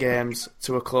festive games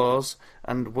to a close,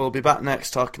 and we'll be back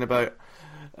next talking about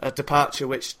a departure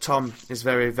which Tom is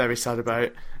very, very sad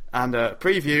about, and a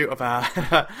preview of our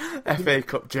FA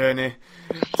Cup journey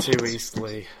to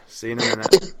Eastleigh. See you in a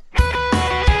minute.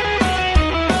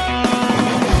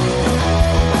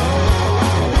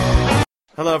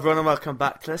 Hello everyone and welcome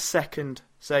back to the second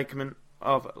segment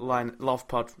of Love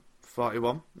Pod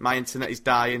 41. My internet is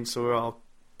dying, so we're all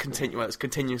it's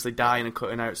continuously dying and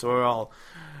cutting out, so we're all,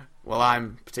 well,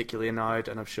 I'm particularly annoyed,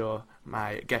 and I'm sure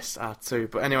my guests are too.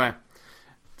 But anyway,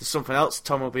 there's something else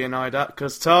Tom will be annoyed at,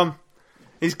 because Tom,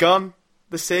 he's gone.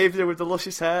 The saviour with the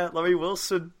luscious hair, Laurie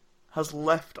Wilson, has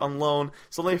left on loan.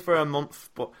 It's only for a month,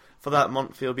 but for that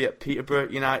month he'll be at Peterborough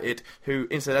United, who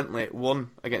incidentally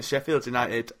won against Sheffield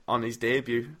United on his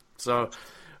debut. So,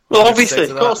 well, obviously,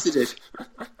 of course he did.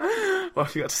 What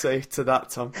have you got to say to that,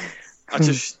 Tom?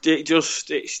 It's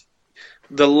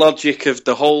the logic of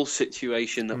the whole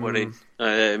situation that we're in.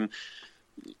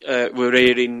 We're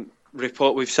hearing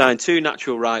we've signed 2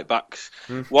 natural right backs,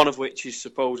 one of which is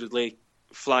supposedly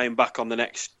flying back on the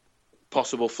next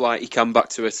possible flight he can back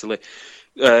to Italy.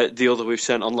 The other we've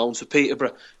sent on loan to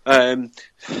Peterborough.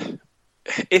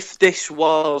 If this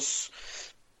was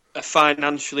a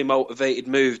financially motivated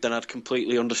move, then I'd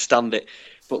completely understand it.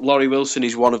 But Laurie Wilson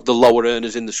is one of the lower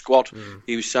earners in the squad.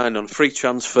 He was signed on a free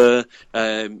transfer.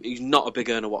 He's not a big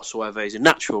earner whatsoever. He's a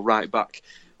natural right back,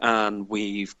 and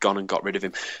we've gone and got rid of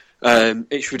him.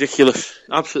 It's ridiculous,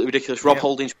 absolutely ridiculous. Rob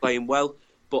Holding's playing well,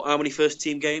 but how many first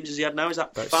team games has he had now? Is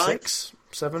that about 5? 6,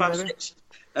 7, 5, maybe? 6.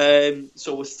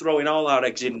 So we're throwing all our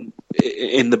eggs in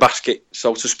the basket,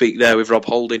 so to speak, there with Rob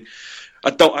Holding.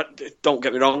 Don't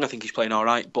get me wrong, I think he's playing all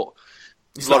right, but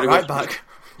he's not right back.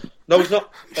 No, he's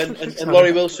not. And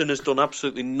Laurie Wilson has done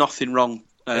absolutely nothing wrong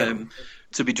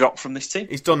to be dropped from this team.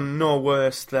 He's done no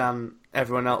worse than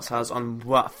everyone else has on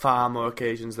far more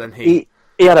occasions than he.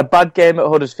 He had a bad game at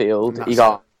Huddersfield. He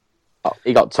got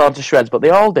torn to shreds, but they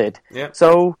all did. Yeah.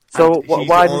 So he's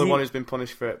why the only one who's been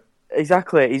punished for it?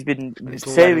 Exactly, he's been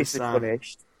seriously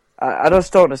punished. I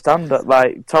just don't understand that.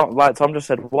 Like Tom just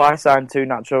said, why sign 2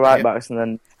 natural right backs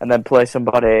and then play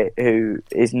somebody who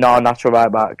is not a natural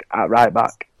right back at right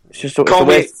back? It's just a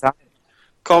waste of time.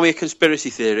 Call me a conspiracy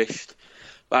theorist,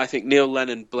 but I think Neil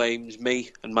Lennon blames me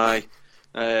and my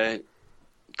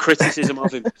criticism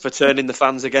of him for turning the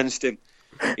fans against him.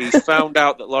 He's found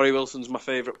out that Laurie Wilson's my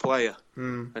favourite player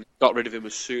and got rid of him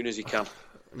as soon as he can.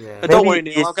 Yeah. And don't worry,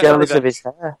 Neil, Neil, I'll get jealous of his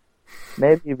hair.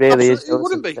 Maybe he really is. Who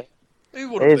wouldn't be?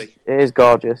 Who wouldn't be? It is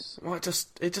gorgeous. Well, it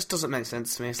just doesn't make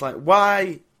sense to me. It's like,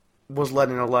 why was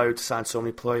Lennon allowed to sign so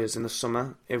many players in the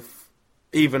summer, if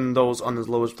even those on as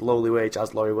low as lowly wage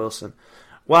as Laurie Wilson?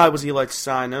 Why was he allowed to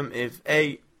sign them if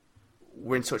A,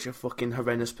 we're in such a fucking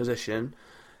horrendous position.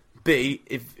 B,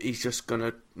 if he's just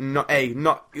gonna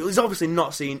he's obviously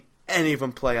not seen any of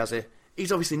them play, has he?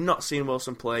 He's obviously not seen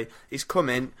Wilson play. He's come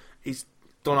in, he's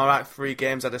done all right 3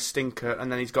 games, had a stinker,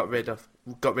 and then he's got rid of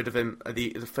him at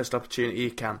the first opportunity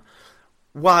he can.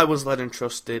 Why was Lennon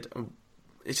trusted?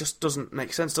 It just doesn't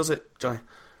make sense, does it, Johnny?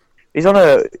 He's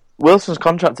Wilson's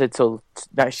contracted till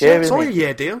next year. It's isn't only he? a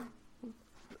year deal.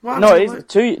 No,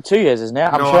 it's 2 years, isn't it?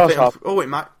 I'm sure.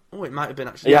 It might have been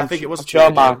actually. Yeah, I think it was. I'm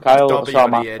sure Mark Kyle.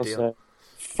 Deal.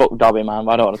 Fuck Dobby, man.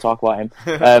 I don't want to talk about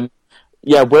him.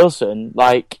 Yeah, Wilson.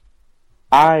 Like,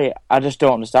 I just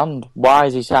don't understand why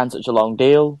is he signed such a long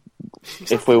deal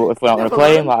if we're not going to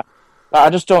play him. Like, I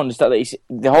just don't understand that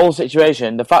the whole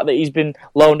situation, the fact that he's been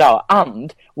loaned out,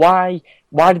 and why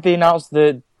did they announce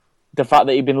the fact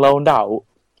that he'd been loaned out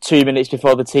 2 minutes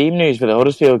before the team news for the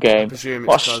Huddersfield game?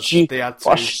 What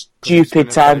a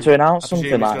stupid time to announce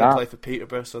something like that. Play for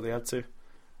Peterborough, so they had to.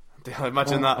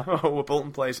 Imagine that. Oh,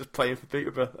 Bolton players just playing for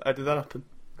Peterborough. How did that happen?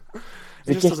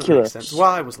 It just doesn't make sense.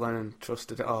 Why was Lennon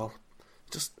trusted at all?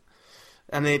 Just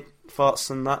any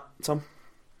thoughts on that, Tom?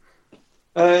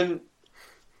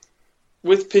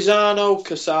 With Pisano,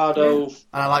 Casado, and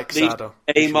I like Casado,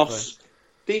 Amos,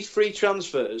 these 3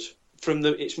 transfers from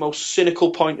its most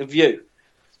cynical point of view.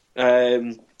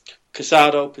 Casado,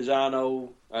 Pisano,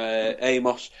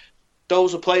 Amos.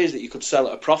 Those are players that you could sell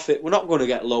at a profit. We're not going to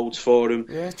get loads for them.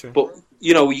 Yeah, true. But,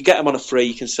 you get them on a free,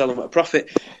 you can sell them at a profit.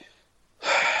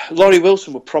 Laurie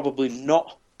Wilson were probably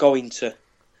not going to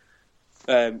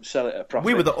sell it at a profit.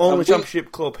 We were the only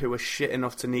Championship club who were shit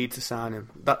enough to need to sign him.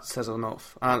 That says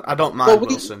enough. And I don't mind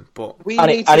Wilson, but...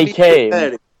 he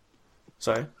came...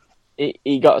 Sorry?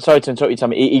 He got... Sorry to interrupt you,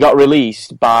 Tommy. He got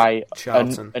released by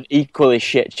an equally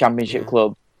shit Championship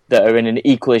club that are in an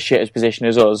equally shit position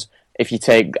as us, if you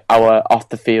take our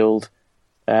off-the-field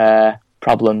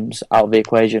problems out of the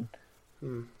equation.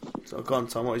 So go on,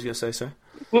 Tom. What was you going to say, sir?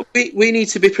 Well, we need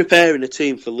to be preparing a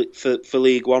team for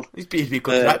League One. He'd be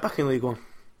good right back in League One.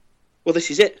 Well, this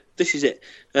is it.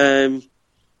 And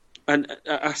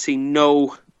I see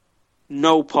no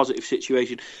positive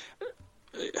situation.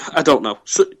 I don't know.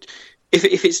 So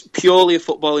if it's purely a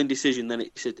footballing decision, then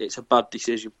it's a bad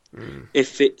decision.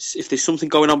 If there's something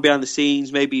going on behind the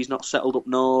scenes, maybe he's not settled up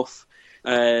north.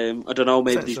 I don't know.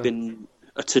 Maybe there's been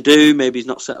a to-do. Maybe he's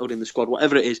not settled in the squad.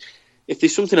 Whatever it is, if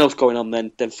there's something else going on,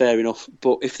 then fair enough.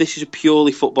 But if this is a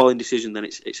purely footballing decision, then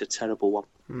it's a terrible one.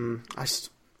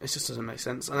 It just doesn't make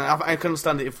sense. And I can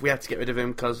understand it if we had to get rid of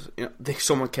him because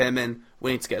someone came in,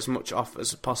 we need to get as much off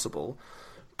as possible.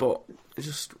 But it's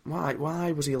just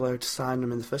why was he allowed to sign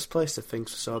him in the first place if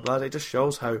things were so bad? It just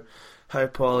shows how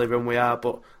poorly run we are.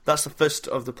 But that's the first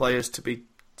of the players to be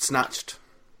snatched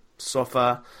so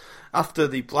far. After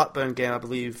the Blackburn game, I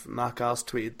believe Mark Alls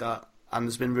tweeted that, and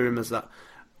there's been rumours that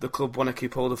the club want to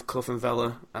keep hold of Clough and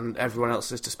Vela and everyone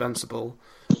else is dispensable.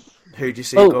 Who do you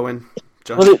see going,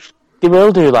 Josh? Well, they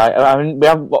will do. Like, I mean, we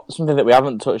have something that we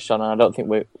haven't touched on, and I don't think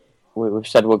we've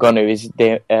said we're going to, is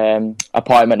the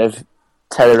appointment of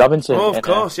Terry Robinson. Oh, of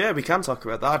course, yeah, we can talk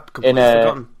about that. I'd completely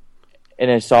forgotten. In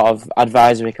a sort of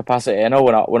advisory capacity. I know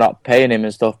we're not paying him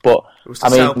and stuff, but it was to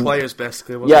sell players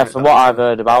basically. Wasn't it? From what I've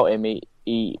heard about him,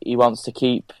 he wants to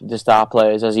keep the star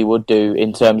players as he would do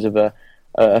in terms of a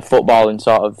footballing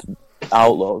sort of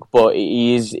outlook, but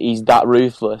he's that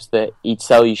ruthless that he'd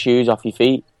sell your shoes off your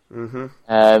feet. Mm-hmm.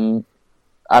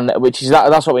 And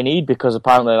that's what we need, because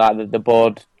apparently like the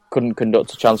board couldn't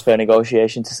conduct a transfer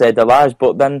negotiation to save their lives.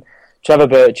 But then Trevor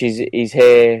Birch is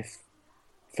here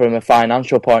from a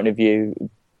financial point of view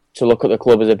to look at the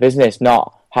club as a business,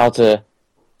 not how to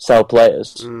sell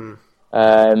players.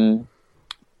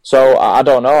 So I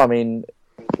don't know. I mean,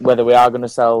 whether we are going to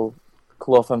sell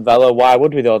Clough and Vela, why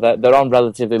would we though? They're on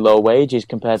relatively low wages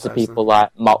compared to people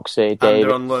like Moxie, David.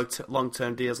 And they're on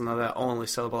long-term deals and they're only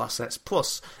sellable assets.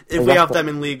 Plus, if we have them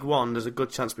in League One, there's a good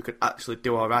chance we could actually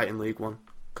do all right in League One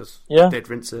because they'd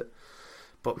rinse it.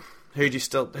 But who do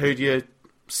you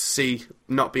see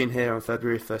not being here on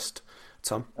February 1st,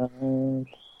 Tom?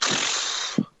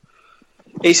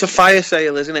 It's a fire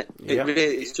sale, isn't it? Yeah.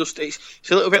 It's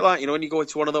a little bit like, when you go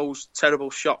into one of those terrible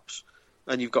shops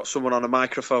and you've got someone on a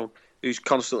microphone who's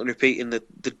constantly repeating the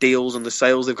deals and the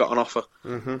sales they've got on offer.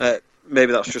 Mm-hmm.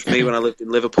 Maybe that's just me when I lived in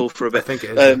Liverpool for a bit. I think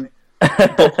it is.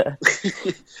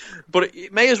 But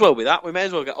it may as well be that. We may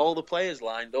as well get all the players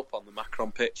lined up on the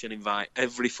Macron pitch and invite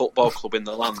every football club in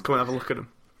the land. Come and have a look at them.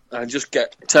 And just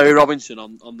get Terry Robinson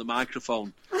on the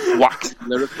microphone, waxing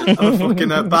lyrical. Have a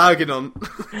fucking bargain on.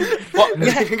 You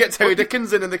can get Terry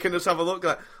Dickens in and they can just have a look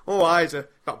like, Isa,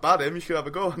 not bad him, you should have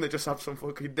a go. And they just have some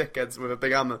fucking dickheads with a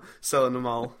big hammer selling them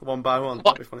all one by one.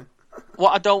 That'd be funny.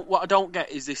 What I don't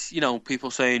get is this.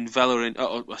 People saying Vela and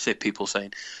I say people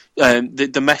saying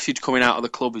the message coming out of the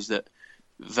club is that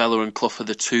Vela and Clough are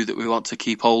the two that we want to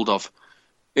keep hold of.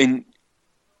 In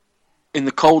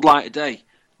the cold light of day,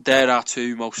 they're our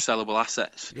two most sellable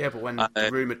assets. Yeah, but when the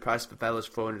rumoured price for Vela's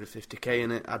 450k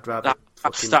in it, I'd rather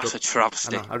that's a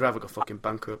travesty. I'd rather go fucking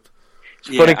bankrupt.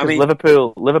 It's funny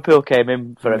because Liverpool came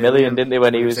in for $1 million, didn't they?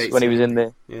 When he was in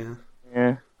there.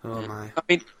 Yeah. Oh my. I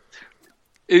mean,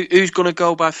 who's going to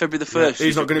go by February the 1st?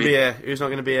 Who's not going to be here? Who's not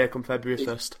going to be here come February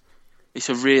 1st? It's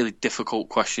a really difficult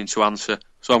question to answer,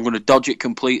 so I'm going to dodge it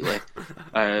completely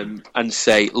and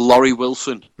say Laurie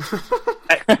Wilson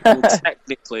will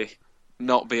technically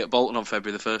not be at Bolton on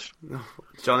February the 1st.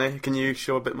 Johnny, can you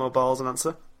show a bit more balls and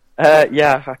answer?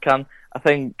 Yeah, I can. I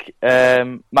think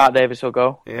Mark Davis will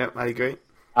go. Yeah, I agree.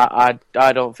 I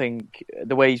don't think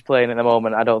the way he's playing at the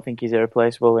moment, I don't think he's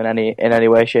irreplaceable in any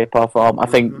way, shape or form. I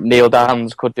think Neil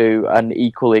Dans could do an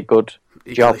equally good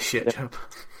job. Shit job.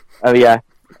 Oh yeah,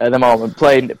 at the moment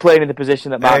playing in the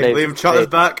position that Mark Davis. Liam Trotter's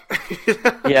back.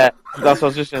 Yeah, that's what I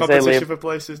was just going to say. Competition for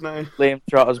places now. Liam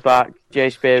Trotter's back. Jay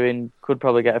Spearing could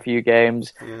probably get a few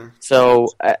games. Yeah. So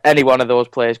any one of those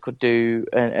players could do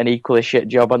an equally shit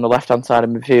job on the left-hand side of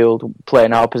midfield,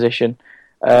 playing our position.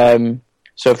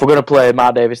 So if we're going to play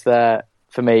Mark Davis there,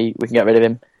 for me, we can get rid of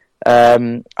him.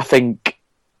 I think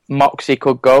Moxie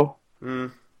could go,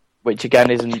 which again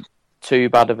isn't too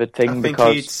bad of a thing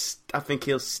I think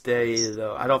he'll stay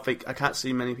though. I can't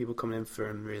see many people coming in for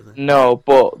him really. No,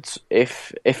 but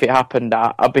if it happened,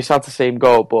 I'd be sad to see him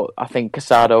go. But I think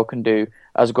Casado can do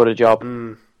as good a job.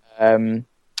 I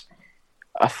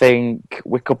think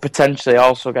we could potentially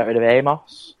also get rid of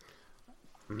Amos.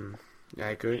 Yeah, I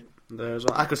agree.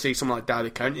 I could see someone like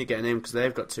Derby County getting in because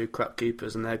they've got two crap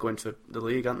keepers and they're going to the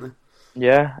league, aren't they?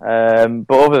 Yeah,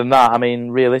 but other than that, I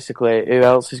mean, realistically, who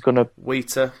else is going to...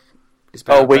 Wheater. He's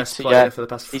been our best player for the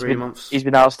past 3 months. He's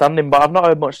been outstanding, but I've not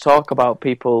heard much talk about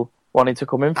people wanting to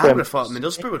come in for him. I would have thought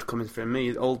Middlesbrough would come in for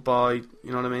him. Old boy,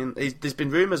 you know what I mean? There's been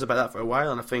rumours about that for a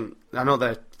while, and I know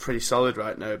they're pretty solid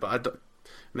right now, but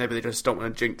maybe they just don't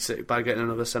want to jinx it by getting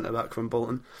another centre-back from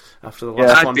Bolton after the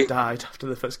last one died after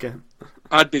the first game.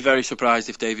 I'd be very surprised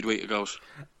if David Wheater goes.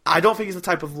 I don't think he's the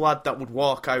type of lad that would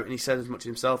walk out, and he said as much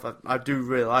himself. I do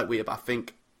really like Wheater, but I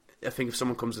think if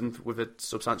someone comes in with a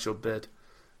substantial bid,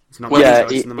 it's not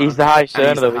he's the high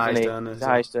sterner, though, isn't he? He's the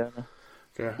high sterner.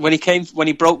 Yeah. When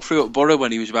he broke through at Borough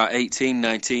when he was about 18,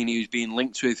 19, he was being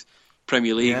linked with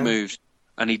Premier League moves,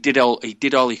 and he did all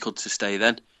he could to stay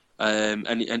then.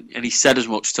 And he said as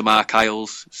much to Mark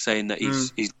Isles, saying that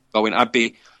he's going. I'd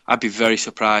be very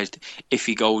surprised if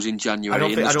he goes in January.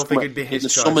 I don't think it'd be his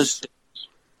choice. Summers.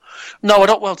 No, I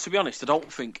don't. Well, to be honest, I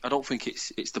don't think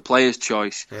it's the player's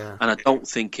choice, and I don't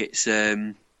think it's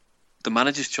the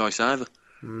manager's choice either.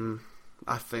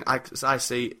 I think I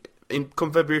see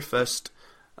come February 1st.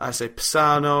 I say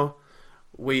Pisano,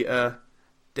 Wheater,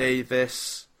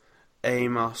 Davis,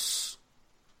 Amos.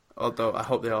 Although I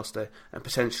hope they all stay, and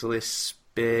potentially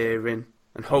Spearing,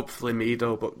 and hopefully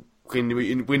Mido. But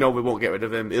we know we won't get rid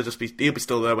of him. He'll be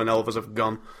still there when all of us have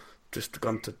gone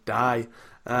to die.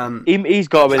 He's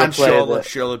got to be the player. And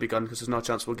surely be gone because there's no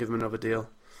chance we'll give him another deal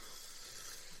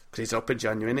because he's up in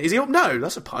January. Is he up now?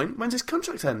 That's a point. When's his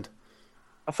contract end?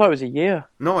 I thought it was a year.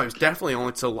 No, it was definitely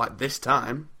only till like this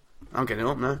time. I'm getting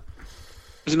up now.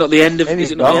 Is it not the end of?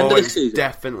 Is it not the end of the season?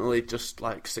 Definitely just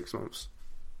like 6 months.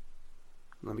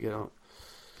 Let me get out.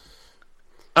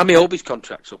 Amiobi's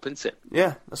contract's up, isn't it?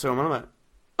 Yeah, that's what I'm on about.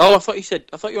 Oh, I thought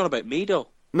you were on about Mido.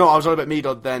 No, I was on about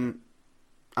Mido then.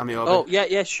 Amiobi. Oh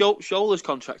yeah. Shola's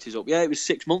contract is up. Yeah, it was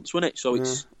 6 months, wasn't it? So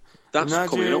that's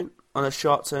coming up on a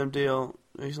short-term deal.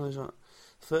 Recently,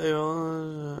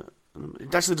 30.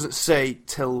 It actually doesn't say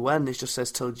till when. It just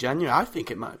says till January. I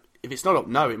think it might. If it's not up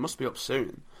now, it must be up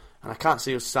soon. And I can't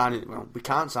see us signing. Well, we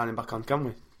can't sign him back on, can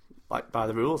we? Like by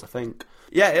the rules, I think.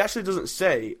 Yeah, it actually doesn't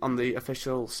say on the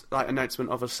official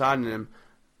announcement of us signing him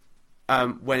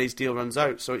when his deal runs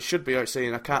out. So it should be out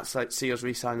saying I can't see us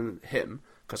re-signing him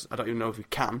because I don't even know if we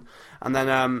can. And then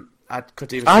I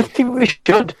could even. I think we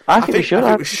should. I think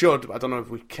we should, but I don't know if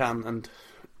we can and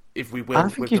if we will. I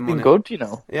think with he's the been money. good, you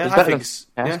know. Yeah, he's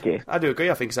I think. Yeah, I do agree.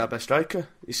 I think he's our best striker.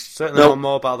 He's certainly more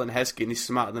mobile than Heskey, and he's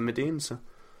smarter than Medine. So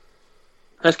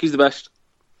Heskey's the best.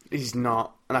 He's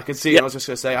not, and I can see. I was just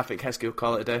going to say, I think Heskey will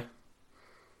call it a day.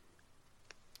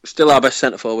 Still our best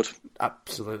centre forward.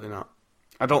 Absolutely not.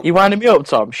 I don't. You winding me up,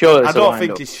 Tom? Sure. I don't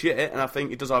think he's shit, and I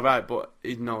think he does all right. But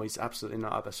he's absolutely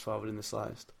not our best forward in the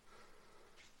slightest.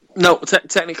 No,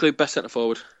 technically best centre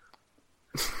forward.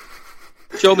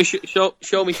 Show me Shola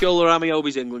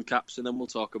Amiobi's England caps, and then we'll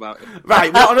talk about it.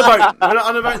 Right, we're not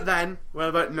on about then. We're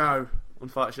about now,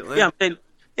 unfortunately. Yeah, I mean,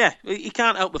 you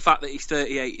can't help the fact that he's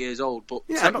 38 years old, but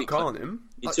I'm not calling him.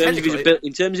 In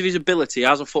terms of his ability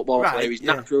as a football player, his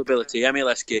natural ability, Emile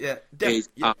Heskey is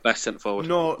our best centre forward.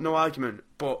 No argument.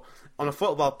 But on a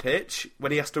football pitch,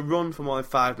 when he has to run for more than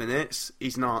 5 minutes,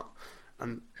 he's not.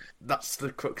 And that's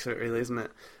the crux of it, really, isn't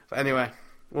it? But anyway,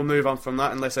 we'll move on from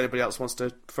that, unless anybody else wants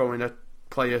to throw in a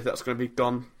player that's going to be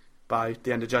gone by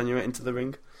the end of January into the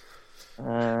ring. Who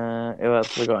else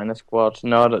have we got in the squad?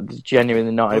 No,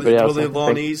 genuinely not anybody else. Will the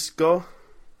Lawneys go?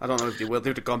 I don't know if they will. They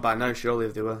would have gone by now, surely,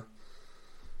 if they were.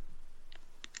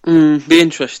 Be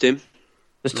interesting.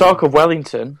 There's talk of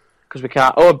Wellington, because we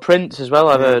can't... Oh, and Prince as well,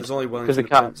 I've heard. There's only Wellington and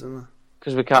Prince, isn't there?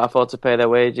 Because we can't afford to pay their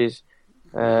wages.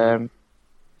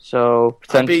 So,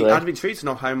 potentially... I'd be intrigued to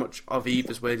know how much of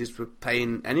Eva's wages we're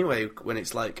paying anyway, when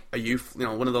it's like a youth...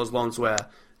 one of those loans where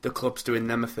the club's doing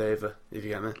them a favour, if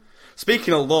you get me.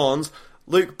 Speaking of loans,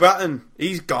 Luke Bratton,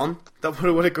 he's gone.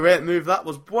 What a great move that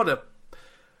was. What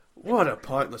a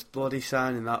pointless bloody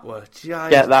signing that was.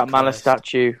 Get that man a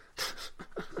statue.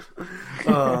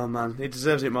 Oh man, he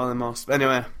deserves it more than most. But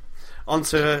anyway, on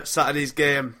to Saturday's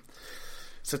game.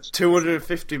 It's a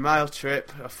 250-mile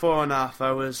trip, 4.5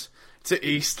 hours to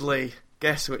Eastleigh.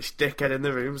 Guess which dickhead in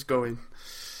the room's going?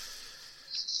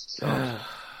 Well,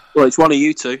 it's one of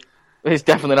you two. It's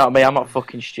definitely not me. I'm not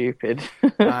fucking stupid.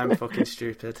 I'm fucking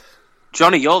stupid.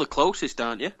 Johnny, you're the closest,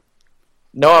 aren't you?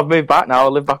 No, I've moved back now. I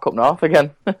live back up north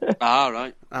again.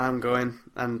 Right. I'm going,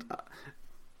 and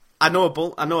I know a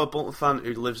Bolton fan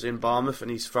who lives in Bournemouth,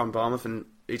 and he's from Bournemouth, and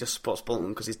he just supports Bolton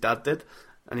because his dad did,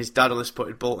 and his dad only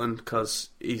supported Bolton because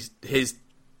his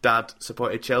dad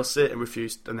supported Chelsea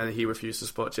and then he refused to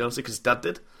support Chelsea because his dad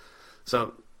did.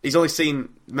 So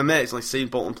my mate's only seen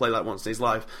Bolton play like once in his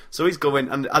life. So he's going,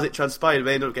 and as it transpired,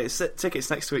 they ended up getting tickets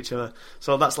next to each other.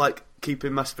 So that's like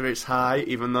keeping my spirits high,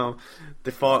 even though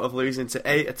the thought of losing to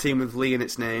A, team with Lee in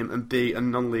its name, and B, a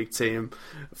non-league team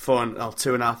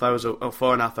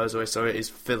 4.5 hours away, so it is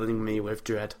filling me with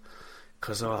dread.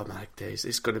 Because, oh my days,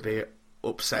 it's going to be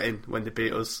upsetting when they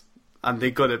beat us. And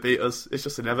they're going to beat us. It's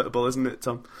just inevitable, isn't it,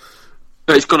 Tom?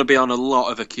 It's going to be on a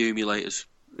lot of accumulators.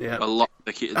 Yeah. A lot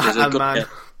of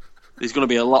there's going to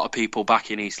be a lot of people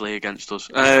backing Eastleigh against us.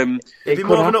 It'd be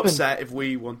more of an upset if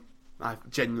we won. I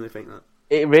genuinely think that.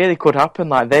 It really could happen.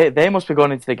 Like they must be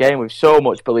going into the game with so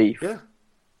much belief. Yeah.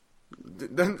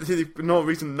 There's no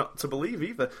reason not to believe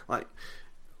either. Like,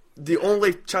 the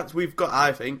only chance we've got,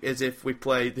 I think, is if we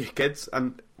play the kids,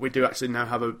 and we do actually now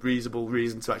have a reasonable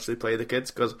reason to actually play the kids,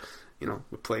 because, we're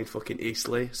playing fucking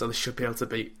Eastleigh, so they should be able to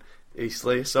beat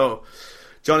Eastleigh. So,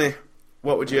 Johnny,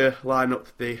 what would your lineup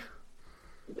be?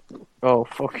 Oh,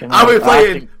 fucking hell. Are we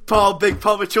playing Big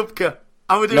Paul Machupka?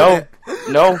 Are we doing it?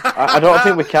 No, I don't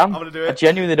think we can. I'm going to do it. I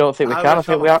genuinely don't think we can. I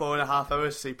think we have 4.5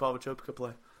 hours to see Paul Machupka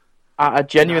play. I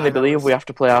genuinely believe we have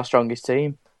to play our strongest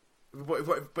team. But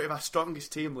if our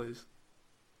strongest team lose?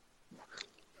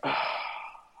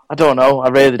 I don't know. I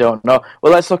really don't know.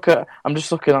 Well, let's look at... I'm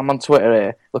on Twitter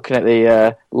here, looking at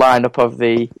the lineup of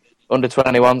the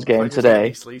under-21s game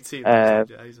today.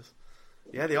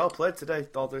 Yeah, they all played today.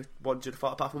 All the ones you'd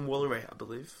thought, apart from Woolery, I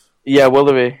believe. Yeah,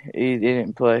 Woolery, he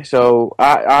didn't play. So,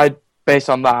 I based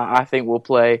on that, I think we'll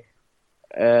play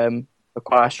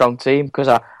quite a strong team, because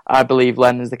I believe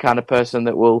Len is the kind of person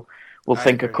that will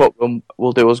think a cup run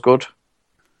will do us good.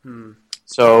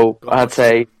 So, I'd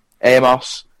say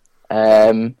Amos.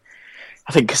 I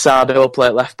think Casado will play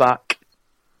at left back.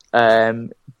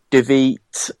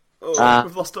 Davitt.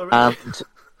 We've lost already.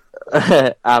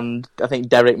 And I think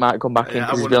Derek might come back in.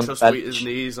 I wouldn't trust Sweeter's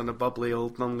knees on a bubbly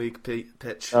old non-league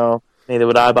pitch. No, neither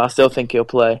would I, but I still think he'll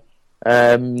play.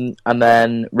 And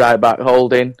then right back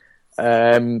Holding,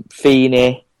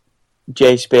 Feeney,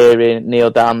 Jay Spearing,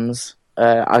 Neil Dans.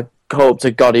 I hope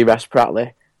to God he rests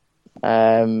Pratley.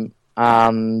 And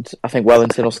I think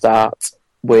Wellington will start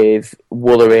with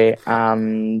Woolery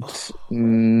and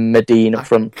Medine up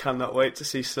front. I cannot wait to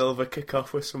see Silva kick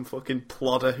off with some fucking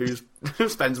plodder who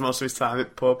spends most of his time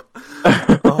at pub.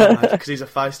 Because he's a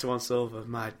feisty one, Silva.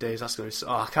 My days, that's going to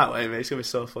be I can't wait, mate. It's going to be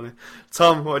so funny.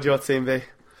 Tom, what would your team be?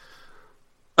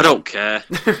 I don't care.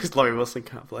 Laurie Wilson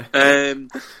can't play. Come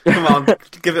on,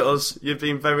 give it us. You've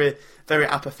been very, very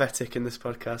apathetic in this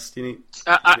podcast. You need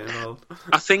to get involved.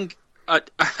 I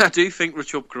do think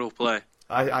Rachubka will play.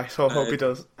 I so hope he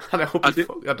does. And I hope I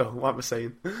don't. What am I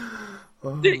saying?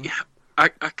 Oh. I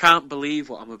can't believe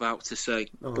what I'm about to say.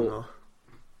 Oh, but,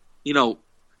 no.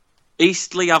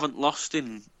 Eastleigh haven't lost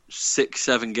in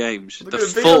 6-7 games. They're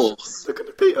going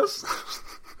to beat us.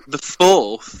 The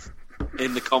fourth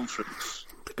in the conference.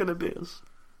 They're going to beat us.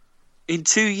 in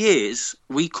 2 years,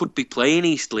 we could be playing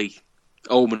Eastleigh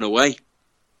home and away.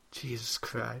 Jesus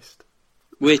Christ.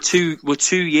 We're 2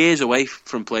 years away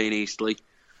from playing Eastleigh.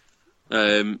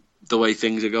 The way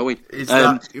things are going. Is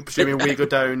that presuming we go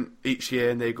down each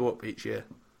year and they go up each year?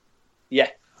 Yeah.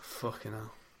 Fucking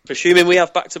hell. Presuming we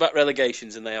have back-to-back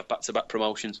relegations and they have back-to-back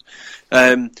promotions.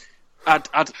 I'd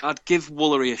give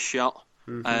Woolery a shot.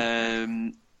 Mm-hmm.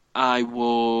 I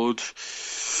would.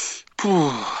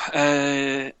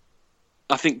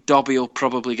 I think Dobby will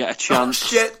probably get a chance. Oh,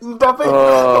 shit, Dobby!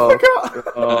 I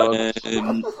forgot.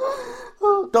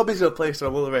 Dobby's a place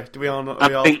on Woolery. Are we all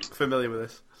familiar with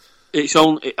this? I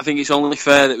think it's only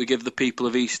fair that we give the people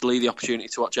of Eastleigh the opportunity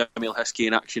to watch Emile Heskey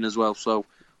in action as well. So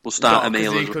we'll start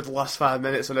Emile. He could last 5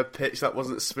 minutes on a pitch that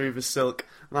wasn't smooth as silk.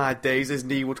 My days, his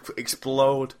knee would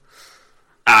explode.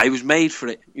 He was made for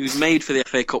it. He was made for the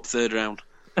FA Cup third round.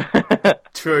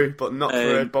 True, but not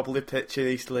for a bobbly pitch in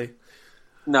Eastleigh.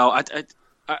 No,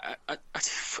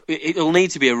 it'll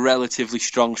need to be a relatively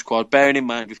strong squad. Bearing in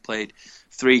mind we've played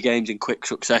 3 games in quick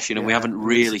succession and we haven't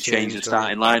really changed the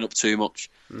starting lineup too much.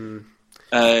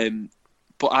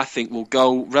 But I think we'll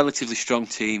go relatively strong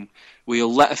team.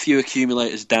 We'll let a few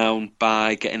accumulators down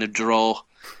by getting a draw,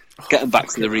 getting back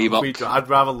to the Reebok. I'd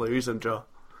rather lose than draw.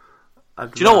 Do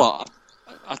you know what?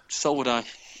 So would I.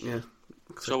 Yeah.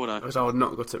 So would I. Because I would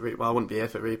not go to replay. I wouldn't be here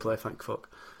for replay, thank fuck.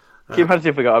 Can you imagine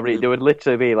if we got a replay? There would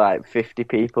literally be like 50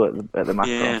 people at the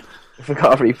macro if we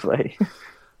got a replay.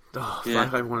 I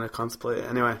don't want to contemplate it.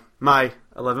 Anyway, my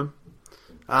 11.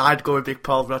 I'd go with Big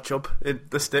Paul Rachub in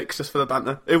the sticks just for the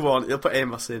banter. He won't. He'll put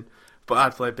Amos in. But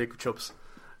I'd play Big Chubbs.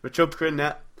 Rachub in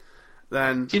net.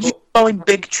 Then... Did you call him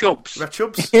Big Chubbs?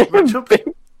 Rachubs? Big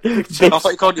Chubbs. I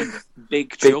thought you called him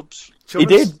Big Chubbs. He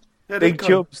did. Yeah, Big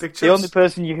Chubbs. The only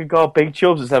person you can call Big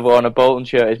Chubbs that's ever worn a Bolton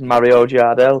shirt is Mario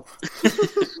Jardel.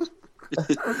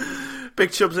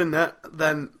 Big Chubbs in net.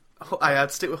 Then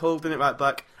I'd stick with holding it right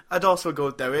back. I'd also go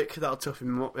Derek. That'll toughen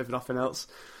him up if nothing else.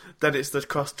 Then it's the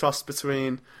cross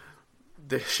between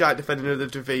the shite defending of the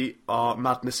Devite or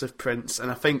madness of Prince. And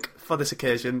I think for this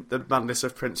occasion, the madness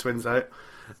of Prince wins out.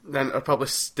 Then I'd probably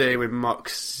stay with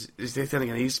Mox. Then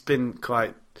again, he's been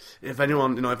quite. If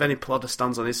any plodder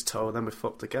stands on his toe, then we're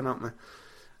fucked again, aren't we?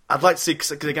 I'd like to see,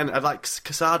 because again, I'd like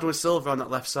Casado and Silva on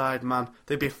that left side, man.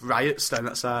 They'd be riots down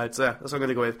that side. So yeah, that's what I'm going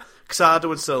to go with.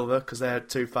 Casado and Silva, because they're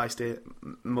 2 feisty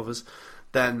mothers.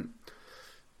 Then,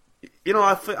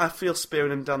 I feel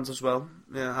Spearing and Dan's as well.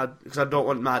 Yeah, because I don't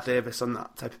want Matt Davis on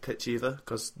that type of pitch either,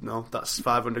 because, that's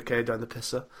 500k down the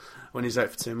pisser when he's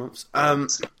out for 2 months.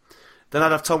 Then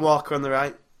I'd have Tom Walker on the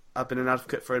right. I've been an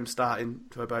advocate for him starting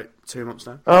for about 2 months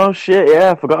now. Oh shit,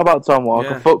 yeah, I forgot about Tom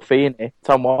Walker. Yeah. Fuck Feeney.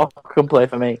 Tom Walker can play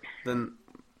for me. Then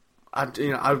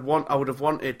I would have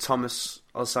wanted Thomas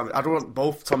or Sammy. I'd want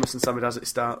both Thomas and Sammy Daz at the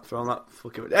start for all that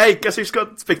fucking. Hey, guess who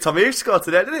scored? Big Tommy who scored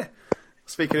today, didn't he?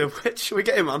 Speaking of which, should we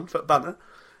get him on for banter?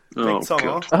 Big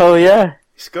Tom. Oh yeah.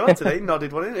 He scored today,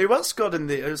 nodded one in. Who else scored in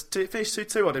it was finished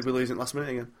 2-2 or did we lose it last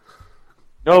minute again?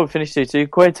 No, we finished 2-2.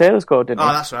 Quade Taylor scored, didn't he?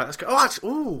 Oh, that's right. That's good. Oh, actually,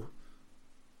 ooh.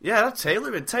 Yeah, I'd have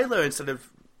Taylor in. Taylor instead of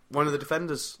one of the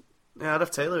defenders. Yeah, I'd have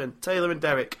Taylor in. Taylor and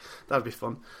Derek. That'd be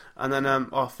fun. And then,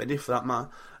 Finney for that matter.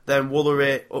 Then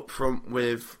Woolery up front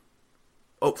with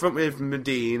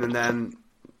Medine, and then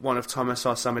one of Thomas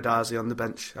or Samidazi on the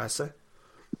bench, I say.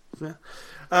 Yeah.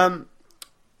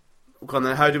 Go on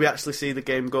then, how do we actually see the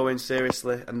game going,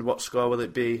 seriously? And what score will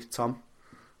it be, Tom?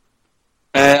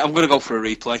 I'm going to go for a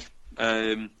replay.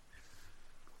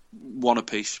 1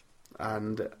 apiece.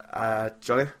 And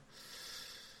Johnny?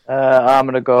 I'm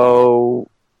going to go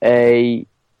a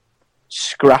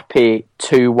scrappy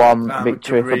 2-1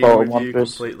 victory for Bolton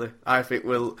Wanderers. Completely. I think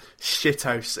we'll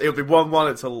shithouse. It'll be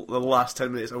 1-1 until the last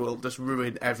 10 minutes, and we'll just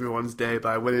ruin everyone's day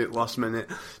by winning it last minute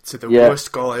to the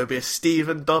worst goal. It'll be a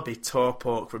Stephen Dobby toe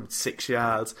poke from 6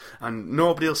 yards, and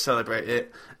nobody will celebrate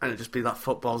it, and it'll just be that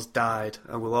football's died,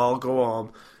 and we'll all go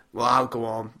home. Well, I'll go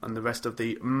on, and the rest of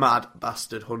the mad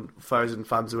bastard 1,000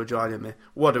 fans who are joining me.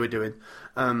 What are we doing?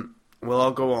 We'll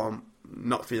all go on,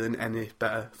 not feeling any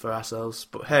better for ourselves.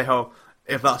 But hey ho,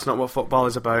 if that's not what football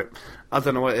is about, I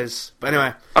don't know what it is. But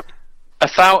anyway,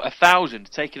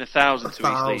 1,000, taking 1,000 to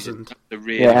Eastleigh is a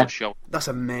real good show. That's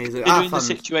amazing. Considering the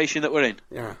situation that we're in.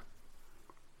 Yeah.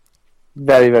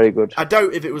 Very, very good. I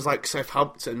doubt if it was like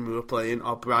Southampton we were playing,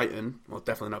 or Brighton, well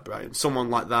definitely not Brighton, someone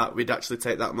like that, we'd actually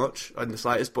take that much in the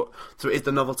slightest, but so it is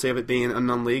the novelty of it being a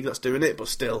non-league that's doing it, but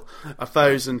still,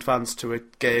 1,000 fans to a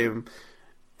game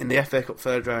in the FA Cup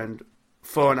third round,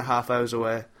 4.5 hours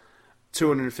away,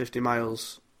 250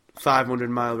 miles, 500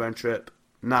 mile round trip,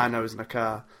 9 hours in a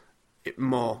car,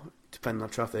 more. depending on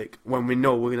traffic, when we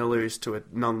know we're going to lose to a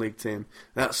non-league team.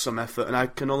 That's some effort, and I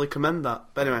can only commend that.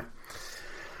 But anyway,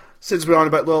 since we're on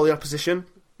about the opposition,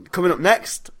 coming up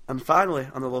next, and finally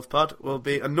on the Love Pod, will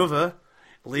be another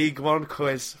League One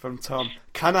quiz from Tom.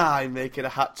 Can I make it a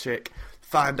hat-trick?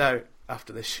 Find out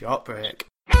after this short break.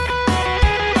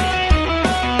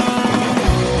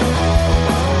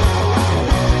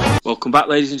 Welcome back,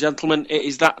 ladies and gentlemen. It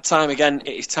is that time again.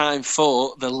 It is time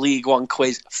for the League One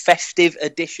quiz, festive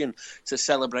edition to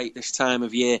celebrate this time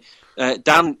of year.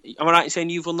 Dan, am I right in saying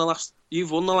you've won the last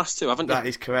two, haven't you? That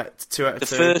is correct. 2 out of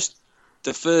 2.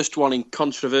 The first one in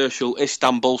controversial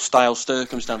Istanbul-style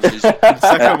circumstances. The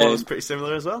second one was pretty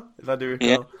similar as well, if I do recall.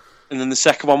 Yeah. And then the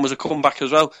second one was a comeback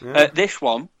as well. Yeah. This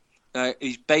one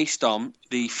is based on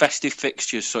the festive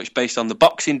fixtures, so it's based on the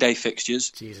Boxing Day fixtures.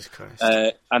 Jesus Christ.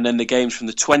 And then the games from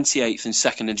the 28th and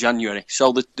 2nd of January.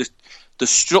 So the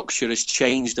structure has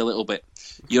changed a little bit.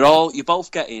 You're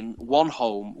both getting one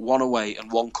home, one away,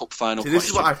 and one cup final. See, this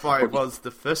is what I thought it was the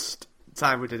first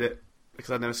time we did it, because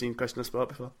I'd never seen Question of Sport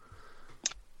before.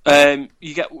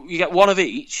 You get one of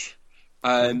each,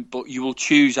 but you will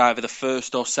choose either the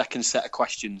first or second set of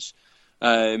questions.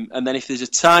 And then if there's a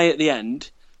tie at the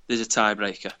end, there's a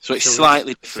tiebreaker. So it's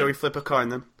slightly different. Shall we flip a coin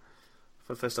then?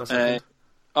 For first or second?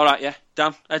 Alright, yeah.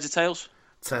 Dan, heads or tails?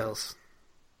 Tails.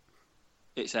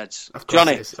 It's heads. Of course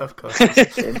Johnny? it is. Of course.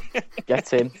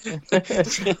 Get in.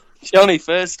 Johnny,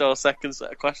 first or second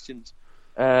set of questions?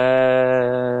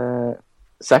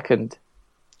 Second.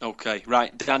 Okay,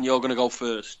 right. Dan, you're going to go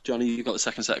first. Johnny, you've got the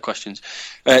second set of questions.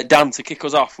 Dan, to kick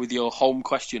us off with your home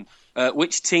question,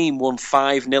 which team won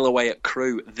 5-0 away at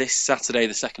Crewe this Saturday,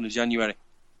 the 2nd of January?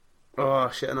 Oh,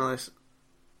 shit, I know this.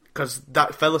 Because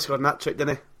that fella scored an hat-trick,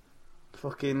 didn't he?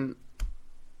 Fucking...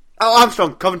 Oh,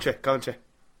 Armstrong. Coventry.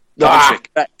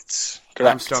 Correct.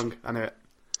 Armstrong, I knew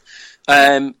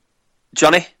it.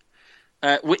 Johnny,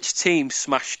 which team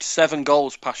smashed 7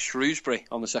 goals past Shrewsbury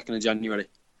on the 2nd of January?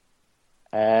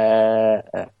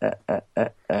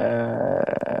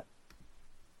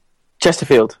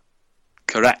 Chesterfield.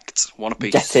 Correct. One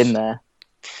apiece. Get in there.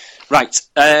 Right.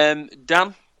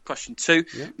 Dan, question 2.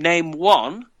 Yeah. Name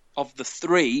one of the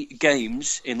 3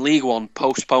 games in League One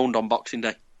postponed on Boxing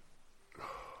Day.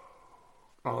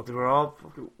 Oh, they were all...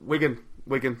 Wigan's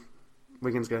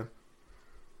game.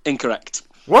 Incorrect.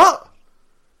 What?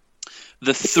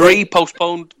 The three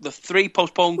postponed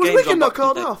games Wigan on not Boxing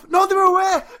called Day. off? No, they were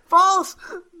away. False.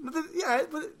 Yeah,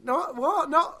 but no,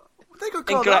 what? No, they got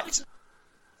called Incorrect. off.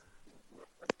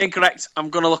 Incorrect. I'm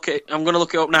gonna look it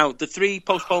up now. The 3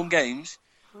 postponed games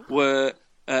were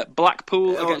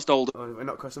Blackpool against Oldham. Oh, we're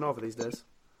not crossing over these days.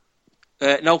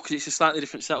 No, because it's a slightly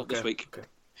different setup this week. Okay.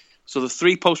 So the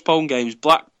 3 postponed games: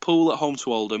 Blackpool at home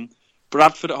to Oldham,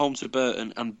 Bradford at home to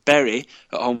Burton, and Bury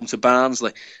at home to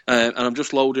Barnsley. And I'm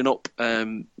just loading up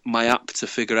my app to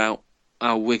figure out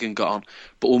how Wigan got on.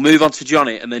 But we'll move on to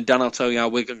Johnny, and then Dan, I'll tell you how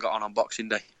Wigan got on Boxing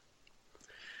Day.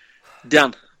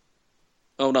 Dan.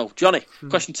 Oh no, Johnny.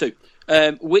 Question 2.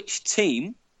 Which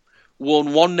team won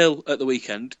 1-0 at the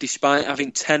weekend despite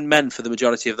having 10 men for the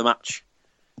majority of the match?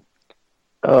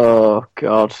 Oh,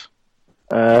 God.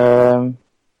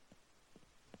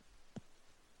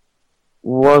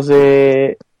 Was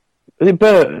it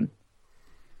Burton?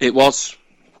 It was.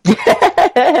 No,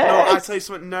 I tell you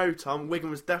something. No, Tom.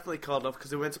 Wigan was definitely called off because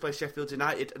they went to play Sheffield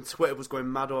United, and Twitter was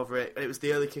going mad over it. And it was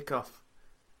the early kickoff.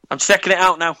 I'm checking it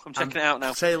out now. I'm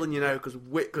Telling you now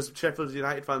because Sheffield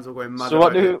United fans were going mad. So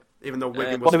about what do it, even though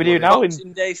Wigan was. what do we do now?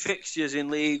 Boxing Day fixtures in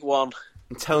League One.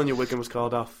 I'm telling you, Wigan was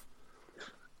called off.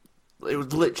 It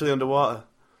was literally underwater.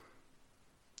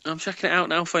 I'm checking it out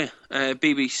now for you.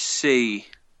 BBC.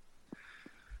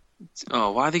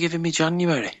 Oh, why are they giving me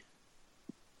January?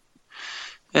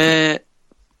 We're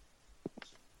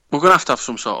going to have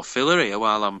some sort of filler here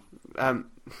while I'm...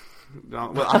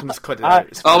 No, well, I can just cut it out.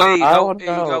 It's Oh, fine. here you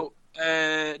go.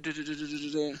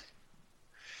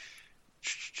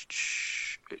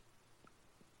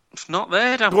 It's not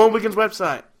there, Dan. Go on Wigan's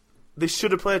website. They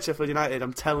should have played Sheffield United.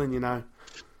 I'm telling you now.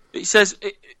 It says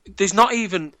it's not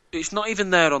even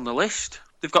there on the list.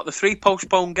 They've got the 3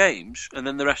 postponed games and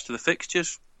then the rest of the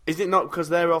fixtures. Is it not because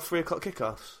they're all 3 o'clock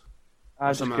kickoffs?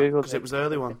 I just googled because it was the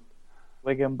early one.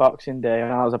 Wigan Boxing Day,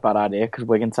 and that was a bad idea because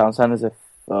Wigan Town Centre's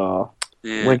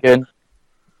Yeah. Wigan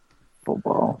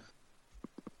football.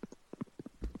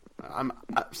 I'm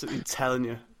absolutely telling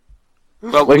you.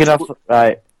 Well, Wigan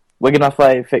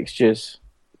Athletic fixtures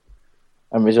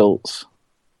and results.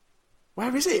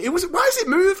 Where is it? Why is it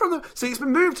moved from the... See, it's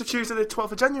been moved to Tuesday the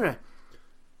 12th of January.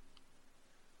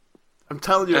 I'm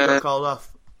telling you it got called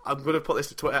off. I'm going to put this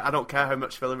to Twitter. I don't care how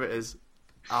much filler it is.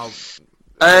 I'll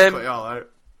cut it all out.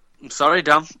 I'm sorry,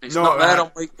 Dan. It's not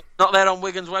there on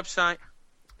Wigan's website.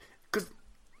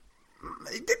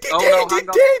 It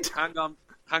did.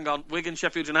 Hang on. Wigan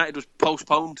Sheffield United was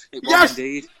postponed. It was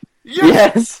indeed.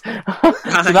 Yes.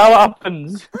 So now what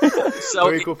happens?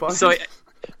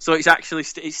 So it's actually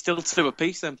it's still 2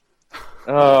 apiece then.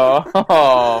 Oh.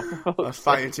 That's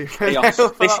fighting too.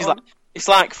 It's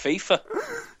like FIFA.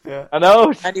 Yeah. I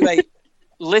know. Anyway,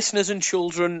 listeners and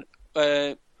children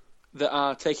that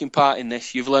are taking part in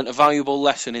this, you've learnt a valuable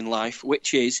lesson in life,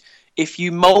 which is if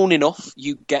you moan enough,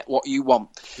 you get what you want.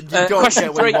 You don't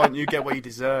get what you want, you get what you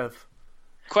deserve.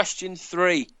 Question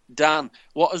 3, Dan.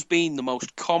 What has been the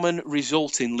most common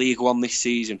result in League One this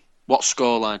season? What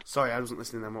scoreline? Sorry, I wasn't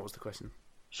listening then. What was the question?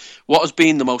 What has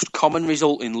been the most common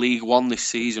result in League One this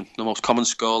season? The most common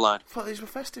scoreline? I thought these were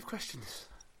festive questions.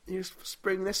 You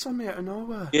spring this on me out of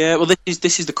nowhere. Yeah, well,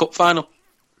 this is the cup final.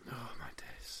 Oh, my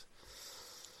days.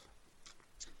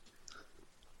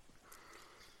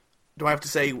 Do I have to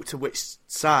say to which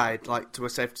side? Like, do I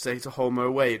have to say to home or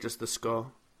away, or just the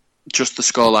score? Just the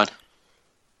scoreline.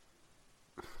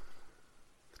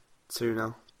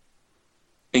 2-0.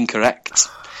 Incorrect.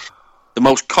 The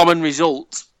most common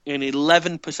result in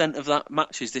 11% of that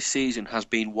matches this season has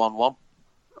been 1-1.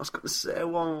 I was going to say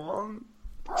 1-1.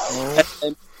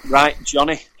 Right,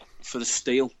 Johnny, for the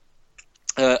steal.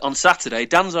 On Saturday,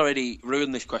 Dan's already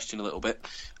ruined this question a little bit.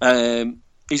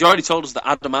 He's already told us that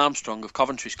Adam Armstrong of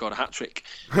Coventry scored a hat-trick.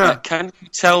 Can you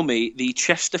tell me the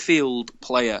Chesterfield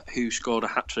player who scored a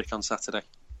hat-trick on Saturday?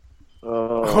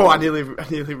 Oh, I nearly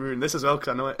ruined this as well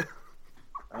because I know it.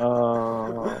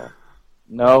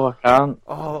 No, I can't.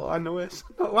 Oh, I know this.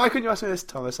 Why couldn't you ask me this,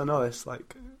 Thomas? I know this.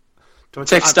 Like,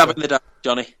 take a stab in the dark,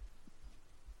 Johnny.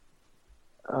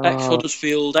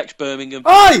 Ex-Huddersfield, ex-Birmingham.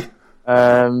 Oi!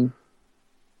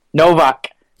 Novak.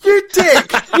 You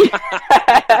dick!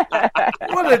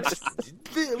 What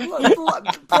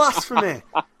a blasphemy!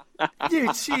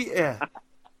 You cheater!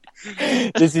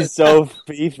 This is so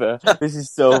FIFA.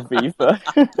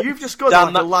 You've just got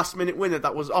like a last-minute winner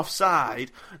that was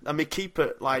offside, and my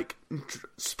keeper like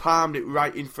palmed it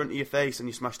right in front of your face, and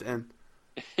you smashed it in.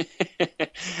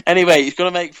 Anyway, he's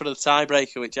going to make for the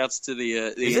tiebreaker, which adds to the.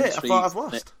 Is it? I thought I've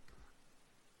lost.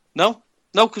 No,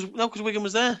 because Wigan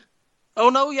was there. Oh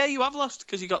no, yeah, you have lost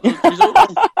because you got the result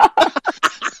wrong.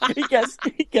 He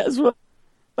gets what?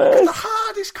 The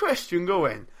hardest question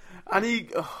going, and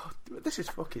this is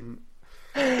fucking.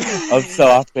 I'm so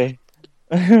happy.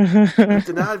 You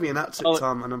denied me an answer,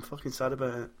 Tom, and I'm fucking sad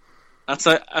about it. I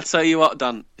tell you what,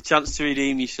 Dan, a chance to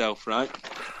redeem yourself, right?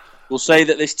 We'll say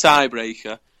that this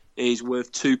tiebreaker is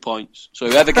worth 2 points. So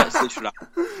whoever gets this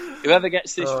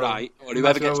right, or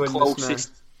whoever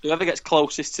gets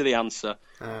closest to the answer,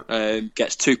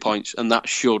 gets 2 points, and that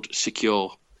should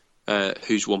secure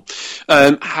who's won.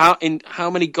 How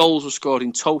many goals were scored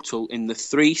in total in the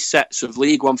 3 sets of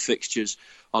League One fixtures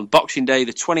on Boxing Day,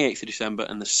 the 28th of December,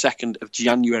 and the 2nd of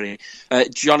January?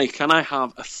 Johnny, can I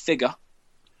have a figure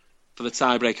for the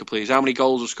tiebreaker, please? How many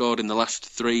goals were scored in the last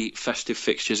 3 festive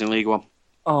fixtures in League One?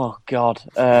 Oh, God.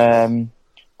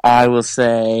 I will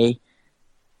say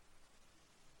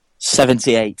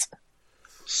 78.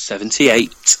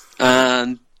 78.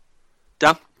 And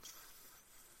Dan?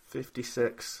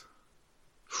 56.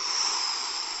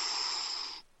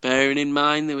 Bearing in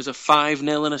mind there was a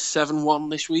 5-0 and a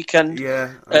 7-1 this weekend.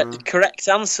 Yeah. The correct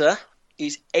answer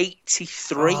is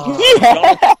 83.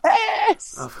 Oh.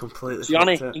 Yes! I've completely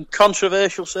Johnny, fucked it. in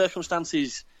controversial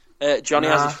circumstances, Johnny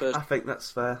has his first. I think that's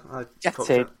fair.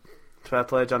 It. Fair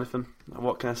play, Jonathan.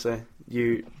 What can I say?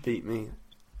 You beat me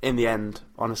in the end,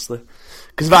 honestly.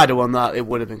 Because if I'd have won that, it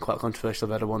would have been quite controversial.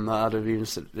 If I'd have won that, I'd have even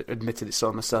admitted it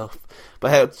so myself.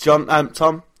 But hey,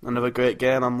 Tom, another great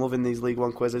game. I'm loving these League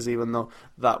One quizzes, even though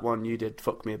that one you did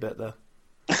fuck me a bit there.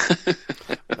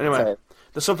 Anyway,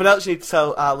 there's something else you need to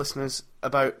tell our listeners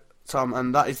about, Tom,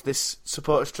 and that is this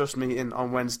Supporters Trust meeting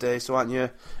on Wednesday. So, aren't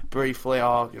you briefly,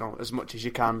 or as much as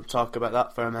you can, talk about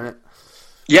that for a minute?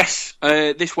 Yes,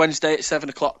 this Wednesday at 7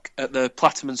 o'clock at the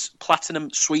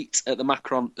Platinum Suite at the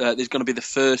Macron. There's going to be the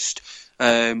first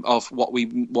of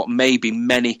what may be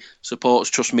many Supporters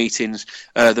Trust meetings.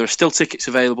 There are still tickets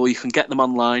available. You can get them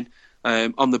online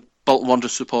on the Bolton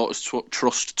Wanderers Supporters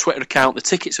Trust Twitter account. The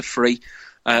tickets are free.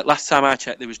 Last time I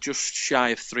checked, there was just shy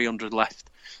of 300 left.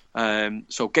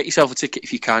 So get yourself a ticket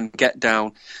if you can. Get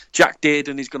down. Jack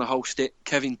Dearden is going to host it.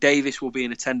 Kevin Davis will be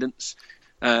in attendance.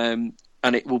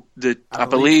 And it will. I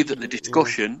believe that the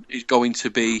discussion is going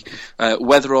to be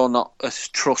whether or not a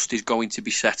trust is going to be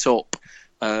set up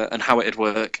and how it'd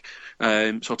work.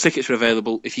 So tickets are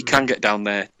available. If you can get down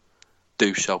there,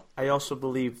 do so. I also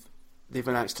believe they've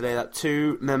announced today that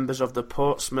 2 members of the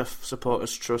Portsmouth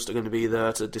Supporters Trust are going to be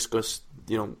there to discuss,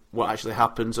 what actually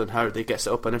happens and how they get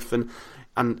set up and everything.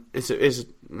 And it's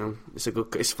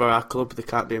it's for our club. They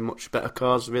can't be a much better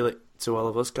cause, really, to all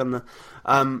of us, can they?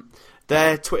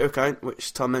 Their Twitter account,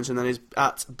 which Tom mentioned, then is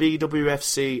at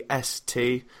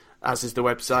BWFCST, as is the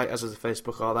website, as is the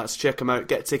Facebook, all that. So check them out.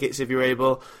 Get tickets if you're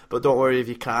able, but don't worry if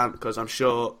you can't, because I'm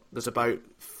sure there's about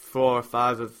 4 or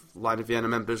 5 of Line of Vienna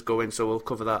members going, so we'll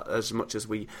cover that as much as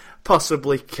we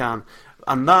possibly can.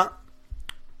 And that,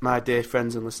 my dear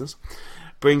friends and listeners,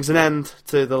 brings an end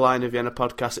to the Line of Vienna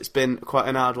podcast. It's been quite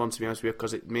an hard one, to be honest with you,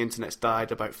 because my internet's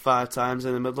died about 5 times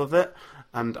in the middle of it,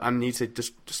 and I need to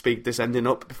just speed this ending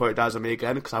up before it dies on me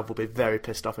again, because I will be very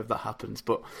pissed off if that happens.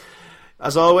 But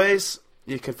as always,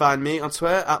 you can find me on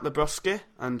Twitter at Lebroski.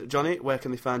 And Johnny, where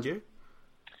can they find you?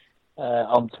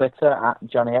 On Twitter at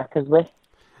Johnny Eckersley.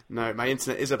 No, my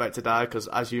internet is about to die because,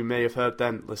 as you may have heard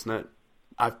then, listener,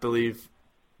 I believe,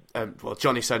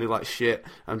 Johnny sounded like shit,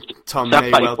 and Tom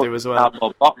may well do as well.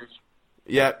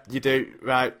 Yeah, you do.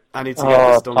 Right, I need to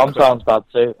get this done. Tom sounds bad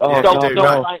too.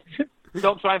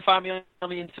 Don't try and find me on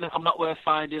the internet. I'm not worth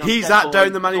finding. He's at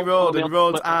Down the Manny Road and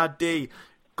Roads RD.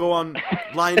 Go on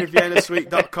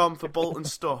lineofviennasuite.com for Bolton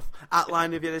stuff. At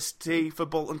Line of Vienna St for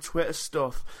Bolton Twitter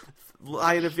stuff.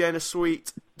 Line of Vienna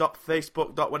Suite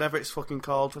 .facebook. Whatever it's fucking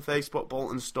called for Facebook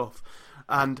Bolton stuff.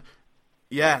 And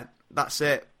yeah, that's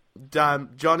it.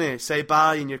 Johnny, say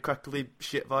bye in your crackly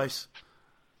shit voice.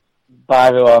 Bye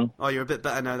everyone. Oh, you're a bit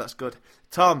better now. That's good.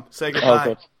 Tom, say goodbye.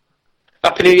 Good.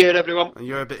 Happy New Year, everyone. And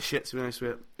you're a bit shit, to be honest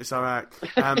with you. It's all right.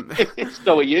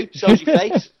 So are you. So's your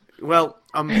face. Well,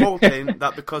 I'm hoping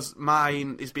that because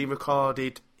mine is being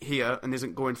recorded here and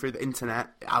isn't going through the internet,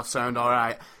 I'll sound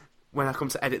alright. When I come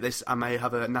to edit this, I may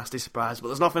have a nasty surprise, but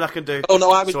there's nothing I can do. Oh no,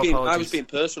 I was being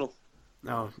personal.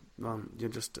 No, you're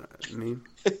just mean.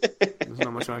 There's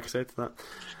not much more I can say to that.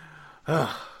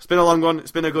 It's been a long one,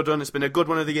 it's been a good one, it's been a good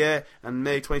one of the year, and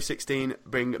May 2016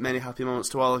 bring many happy moments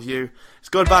to all of you. It's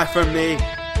goodbye from me.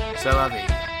 C'est la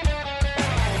vie.